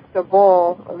the crystal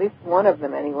bowl, at least one of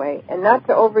them anyway, and not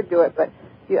to overdo it, but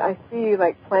I see you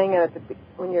like playing it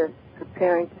when you're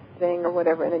preparing to sing or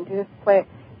whatever, and then you just play it,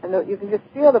 and you can just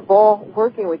feel the bowl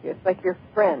working with you. It's like your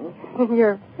friend.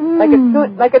 You're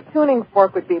like a tuning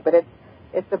fork would be, but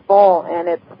it's a bowl, and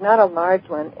it's not a large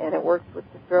one, and it works with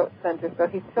the throat center. So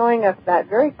he's showing us that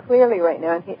very clearly right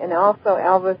now, and also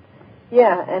Elvis,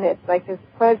 and it's like his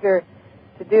pleasure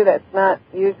to do that. It's not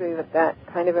usually that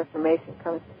kind of information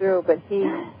comes through, but he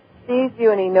sees you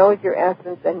and he knows your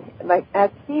essence, and like as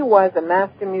he was a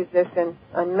master musician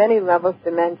on many levels,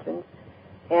 dimensions,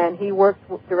 and he works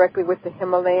directly with the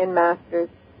Himalayan masters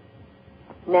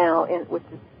now, which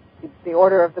is the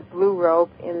order of the blue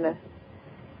robe in the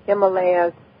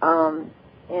Himalayas,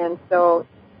 and so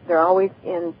they're always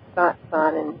in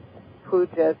satsang and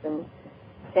pujas and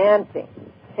chanting.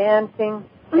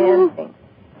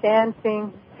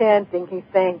 He's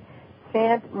saying,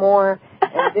 chant more,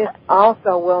 and this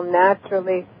also will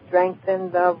naturally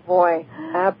strengthen the voice.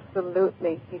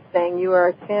 Absolutely. He's saying you are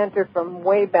a chanter from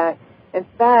way back. In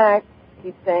fact,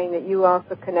 he's saying that you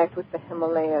also connect with the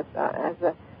Himalayas as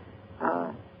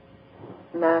a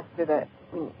master that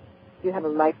you have a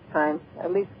lifetime,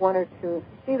 at least one or two.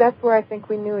 See, that's where I think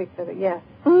we knew each other. Yes.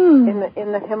 In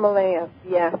the Himalayas.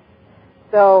 Yes.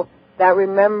 So that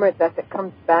remembrance that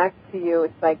comes back to you,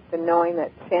 it's like the knowing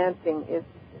that chanting it's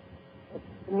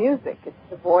the music, it's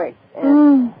the voice,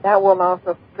 and that will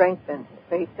also strengthen.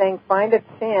 So he's saying find a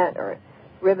chant or a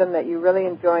rhythm that you really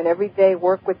enjoy, and every day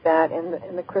work with that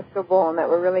in the crystal bowl, and that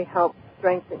will really help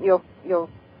strengthen. You'll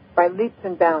by leaps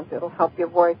and bounds, it'll help your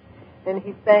voice. And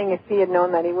he's saying if he had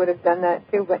known that, he would have done that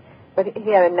too, but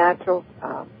he had a natural,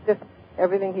 just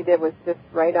everything he did was just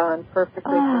right on,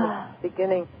 perfectly from the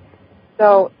beginning.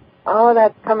 So all of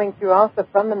that's coming through also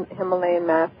from the Himalayan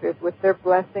masters with their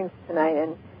blessings tonight,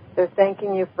 and they're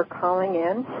thanking you for calling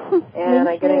in. And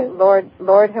I get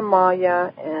Lord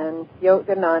Himalaya and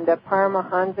Yogananda,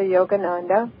 Paramahansa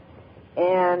Yogananda,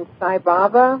 and Sai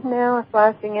Baba now are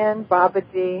flashing in,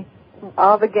 Babaji,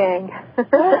 all the gang.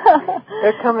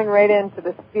 They're coming right into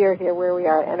the sphere here where we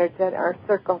are, our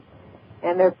circle.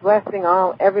 And they're blessing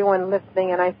everyone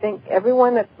listening, and I think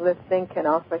everyone that's listening can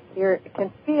also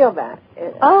can feel that.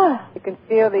 You can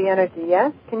feel the energy,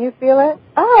 yes? Can you feel it?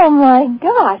 Oh my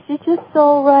gosh, it's just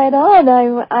so right on.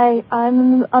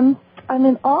 I'm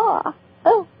in awe.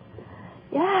 Oh,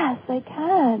 yes, I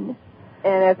can.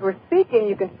 And as we're speaking,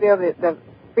 you can feel the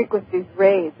frequencies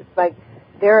raised. It's like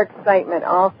their excitement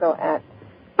also at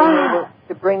being able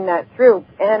to bring that through.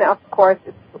 And of course,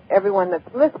 it's everyone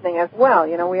that's listening as well.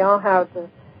 You know, we all have the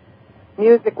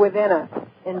music within us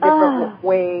in different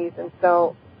ways, and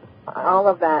so all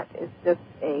of that is just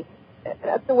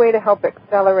that's a way to help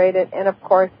accelerate it. And of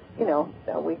course, you know,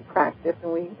 so we practice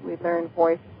and we learn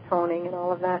voice toning and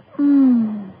all of that.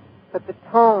 But the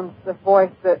tones, the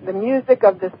voice, the music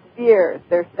of the spheres,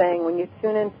 they're saying when you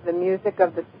tune into the music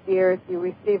of the spheres, you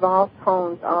receive all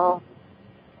tones,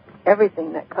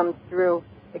 everything that comes through.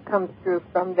 It comes through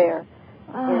from there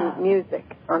in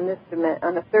music on the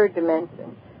third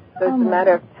dimension. So it's a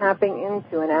matter of tapping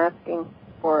into and asking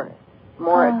for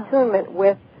more attunement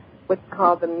with what's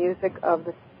called the music of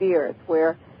the spheres,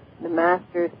 where the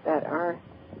masters that are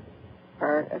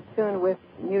attuned with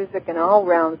music in all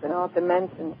realms and all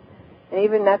dimensions. And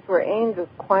even that's where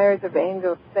choirs of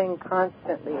angels sing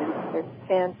constantly, and there's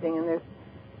chanting, and there's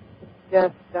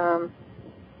just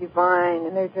divine,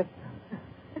 and they're just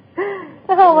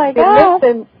oh my God!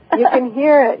 Listen, you can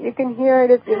hear it. You can hear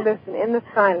it if you listen in the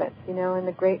silence, you know, in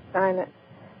the great silence.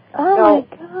 Oh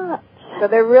my God! So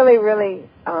they're really, really.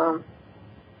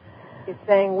 He's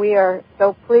saying we are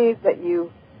so pleased that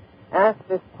you asked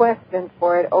this question,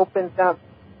 for it opens up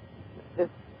this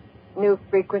new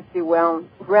frequency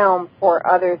realm for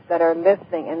others that are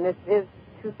listening. And this is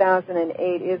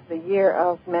 2008 is the year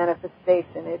of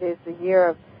manifestation. It is the year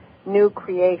of new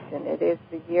creation. It is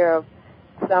the year of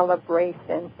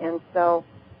celebration. And so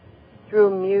through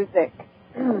music,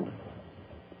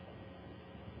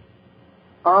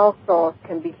 all souls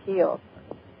can be healed.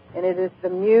 And it is the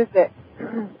music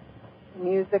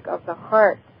of the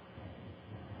heart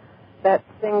that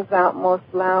sings out most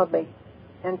loudly.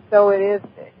 And so it is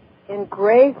in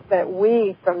grace that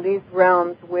we from these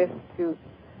realms wish to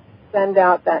send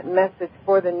out that message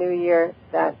for the new year,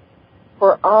 that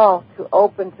for all to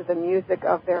open to the music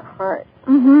of their heart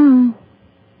in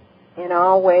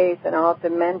all ways and all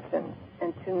dimensions,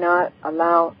 and to not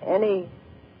allow anything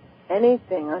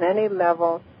on any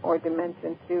level or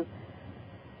dimension to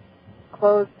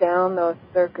close down those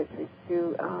circuitries,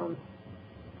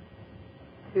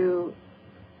 to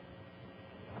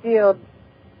shield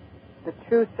the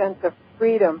true sense of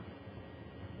freedom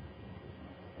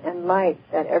and light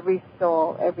that every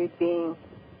soul, every being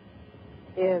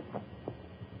is.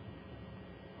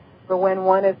 For when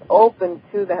one is open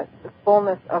to that, the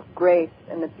fullness of grace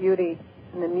and the beauty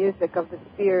and the music of the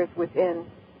spheres within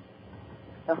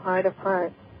the heart of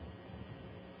hearts,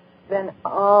 then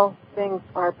all things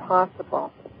are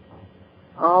possible.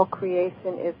 All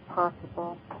creation is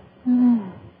possible. Wow.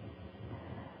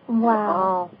 And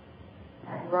all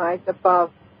rise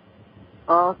above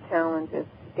all challenges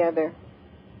together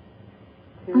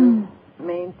to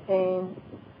maintain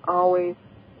always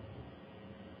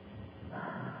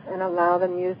and allow the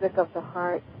music of the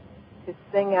heart to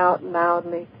sing out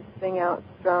loudly, to sing out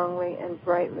strongly and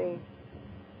brightly,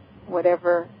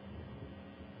 whatever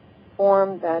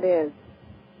form that is.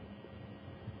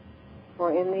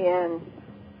 For in the end,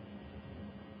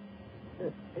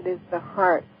 it is the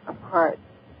heart of hearts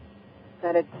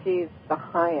that achieves the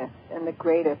highest and the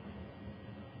greatest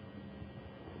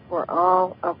for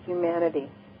all of humanity.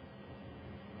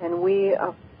 And we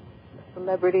of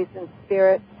celebrities in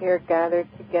spirit here gathered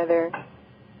together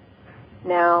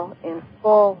now in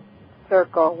full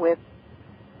circle with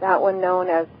that one known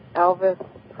as Elvis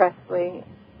Presley,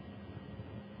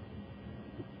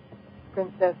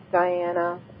 Princess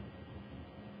Diana,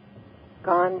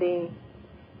 Gandhi,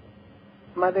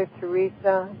 Mother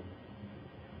Teresa,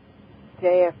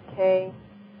 JFK,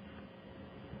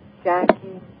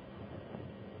 Jackie,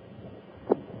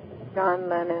 John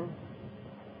Lennon,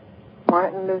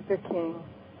 Martin Luther King,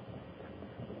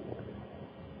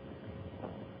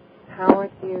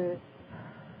 Howard Hughes,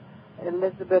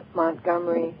 Elizabeth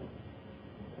Montgomery,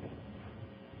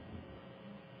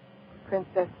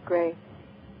 Princess Grace,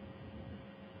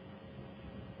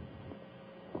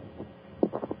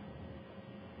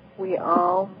 we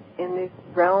all, in these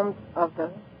realms of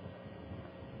the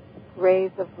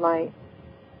rays of light,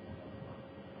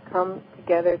 come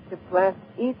together to bless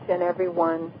each and every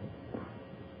one,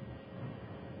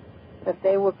 that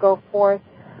they will go forth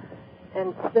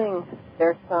and sing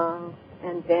their songs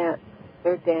and dance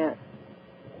their dance.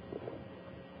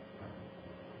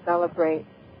 Celebrate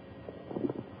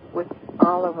with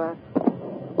all of us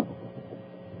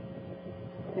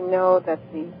to know that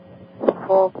the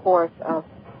full force of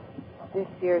this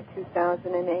year,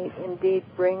 2008, indeed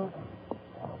brings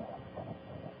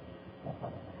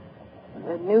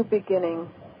the new beginning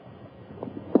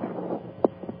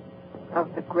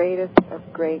of the greatest of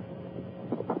great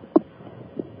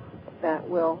that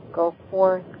will go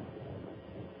forth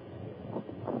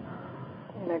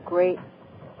in a great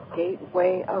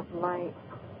gateway of light,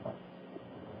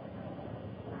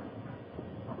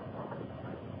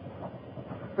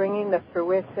 bringing the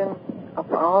fruition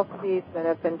of all seeds that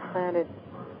have been planted.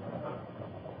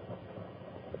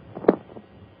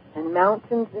 And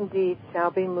mountains indeed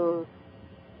shall be moved.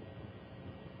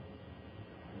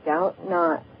 Doubt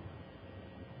not,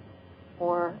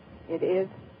 for it is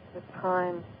the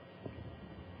time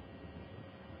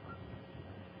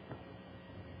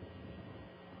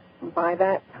by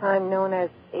that time known as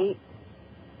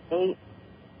 8/8/8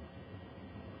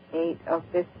 of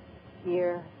this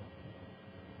year,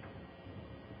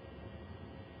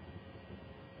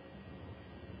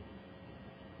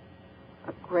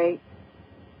 a great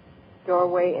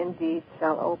doorway indeed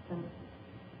shall open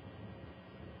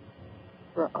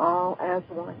for all as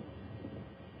one,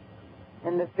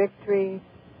 and the victory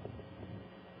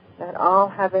that all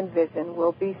have envisioned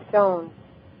will be shown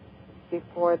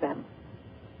before them.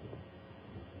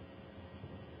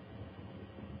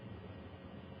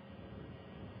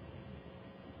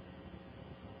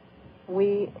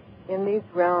 We, in these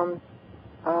realms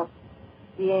of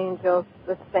the angels,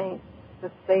 the saints,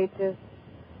 the sages,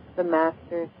 the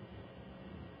masters,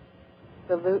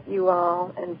 salute you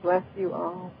all and bless you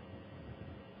all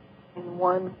in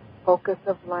one focus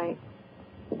of light.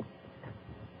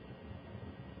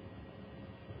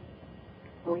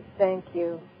 We thank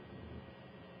you.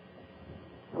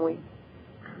 We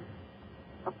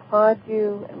applaud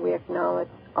you and we acknowledge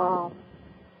all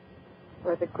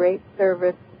for the great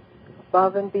service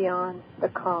above and beyond the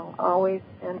call, always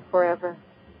and forever.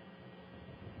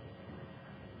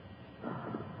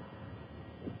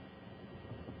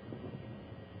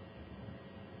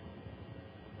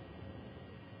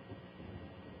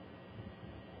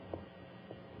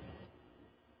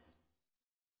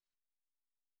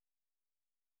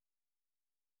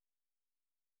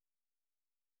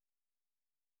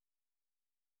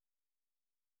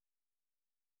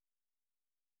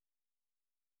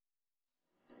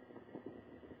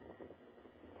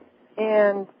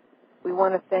 And we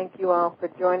want to thank you all for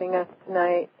joining us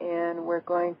tonight, and we're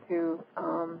going to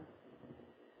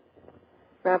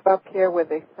wrap up here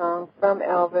with a song from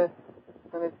Elvis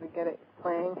as soon as we get it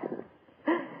playing.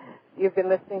 You've been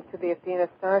listening to the Athena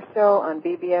Star Show on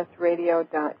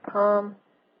bbsradio.com.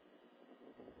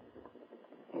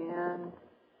 And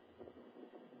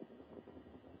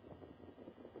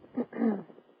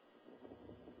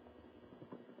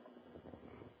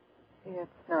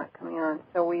it's not coming on.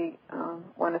 So we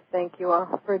want to thank you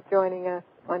all for joining us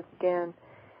once again.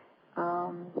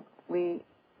 We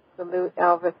salute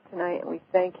Elvis tonight, and we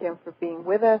thank him for being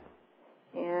with us,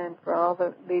 and for all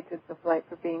the Legions of Light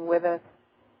for being with us.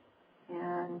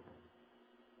 And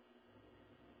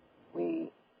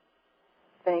we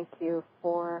thank you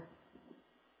for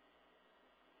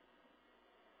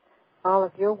all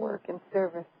of your work and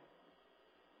service.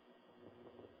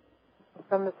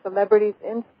 From the Celebrities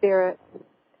in Spirit,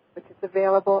 which is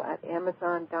available at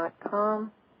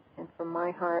Amazon.com, and from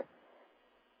my heart,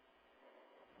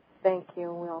 thank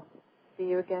you. We'll see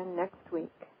you again next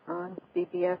week on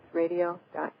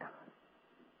bbsradio.com.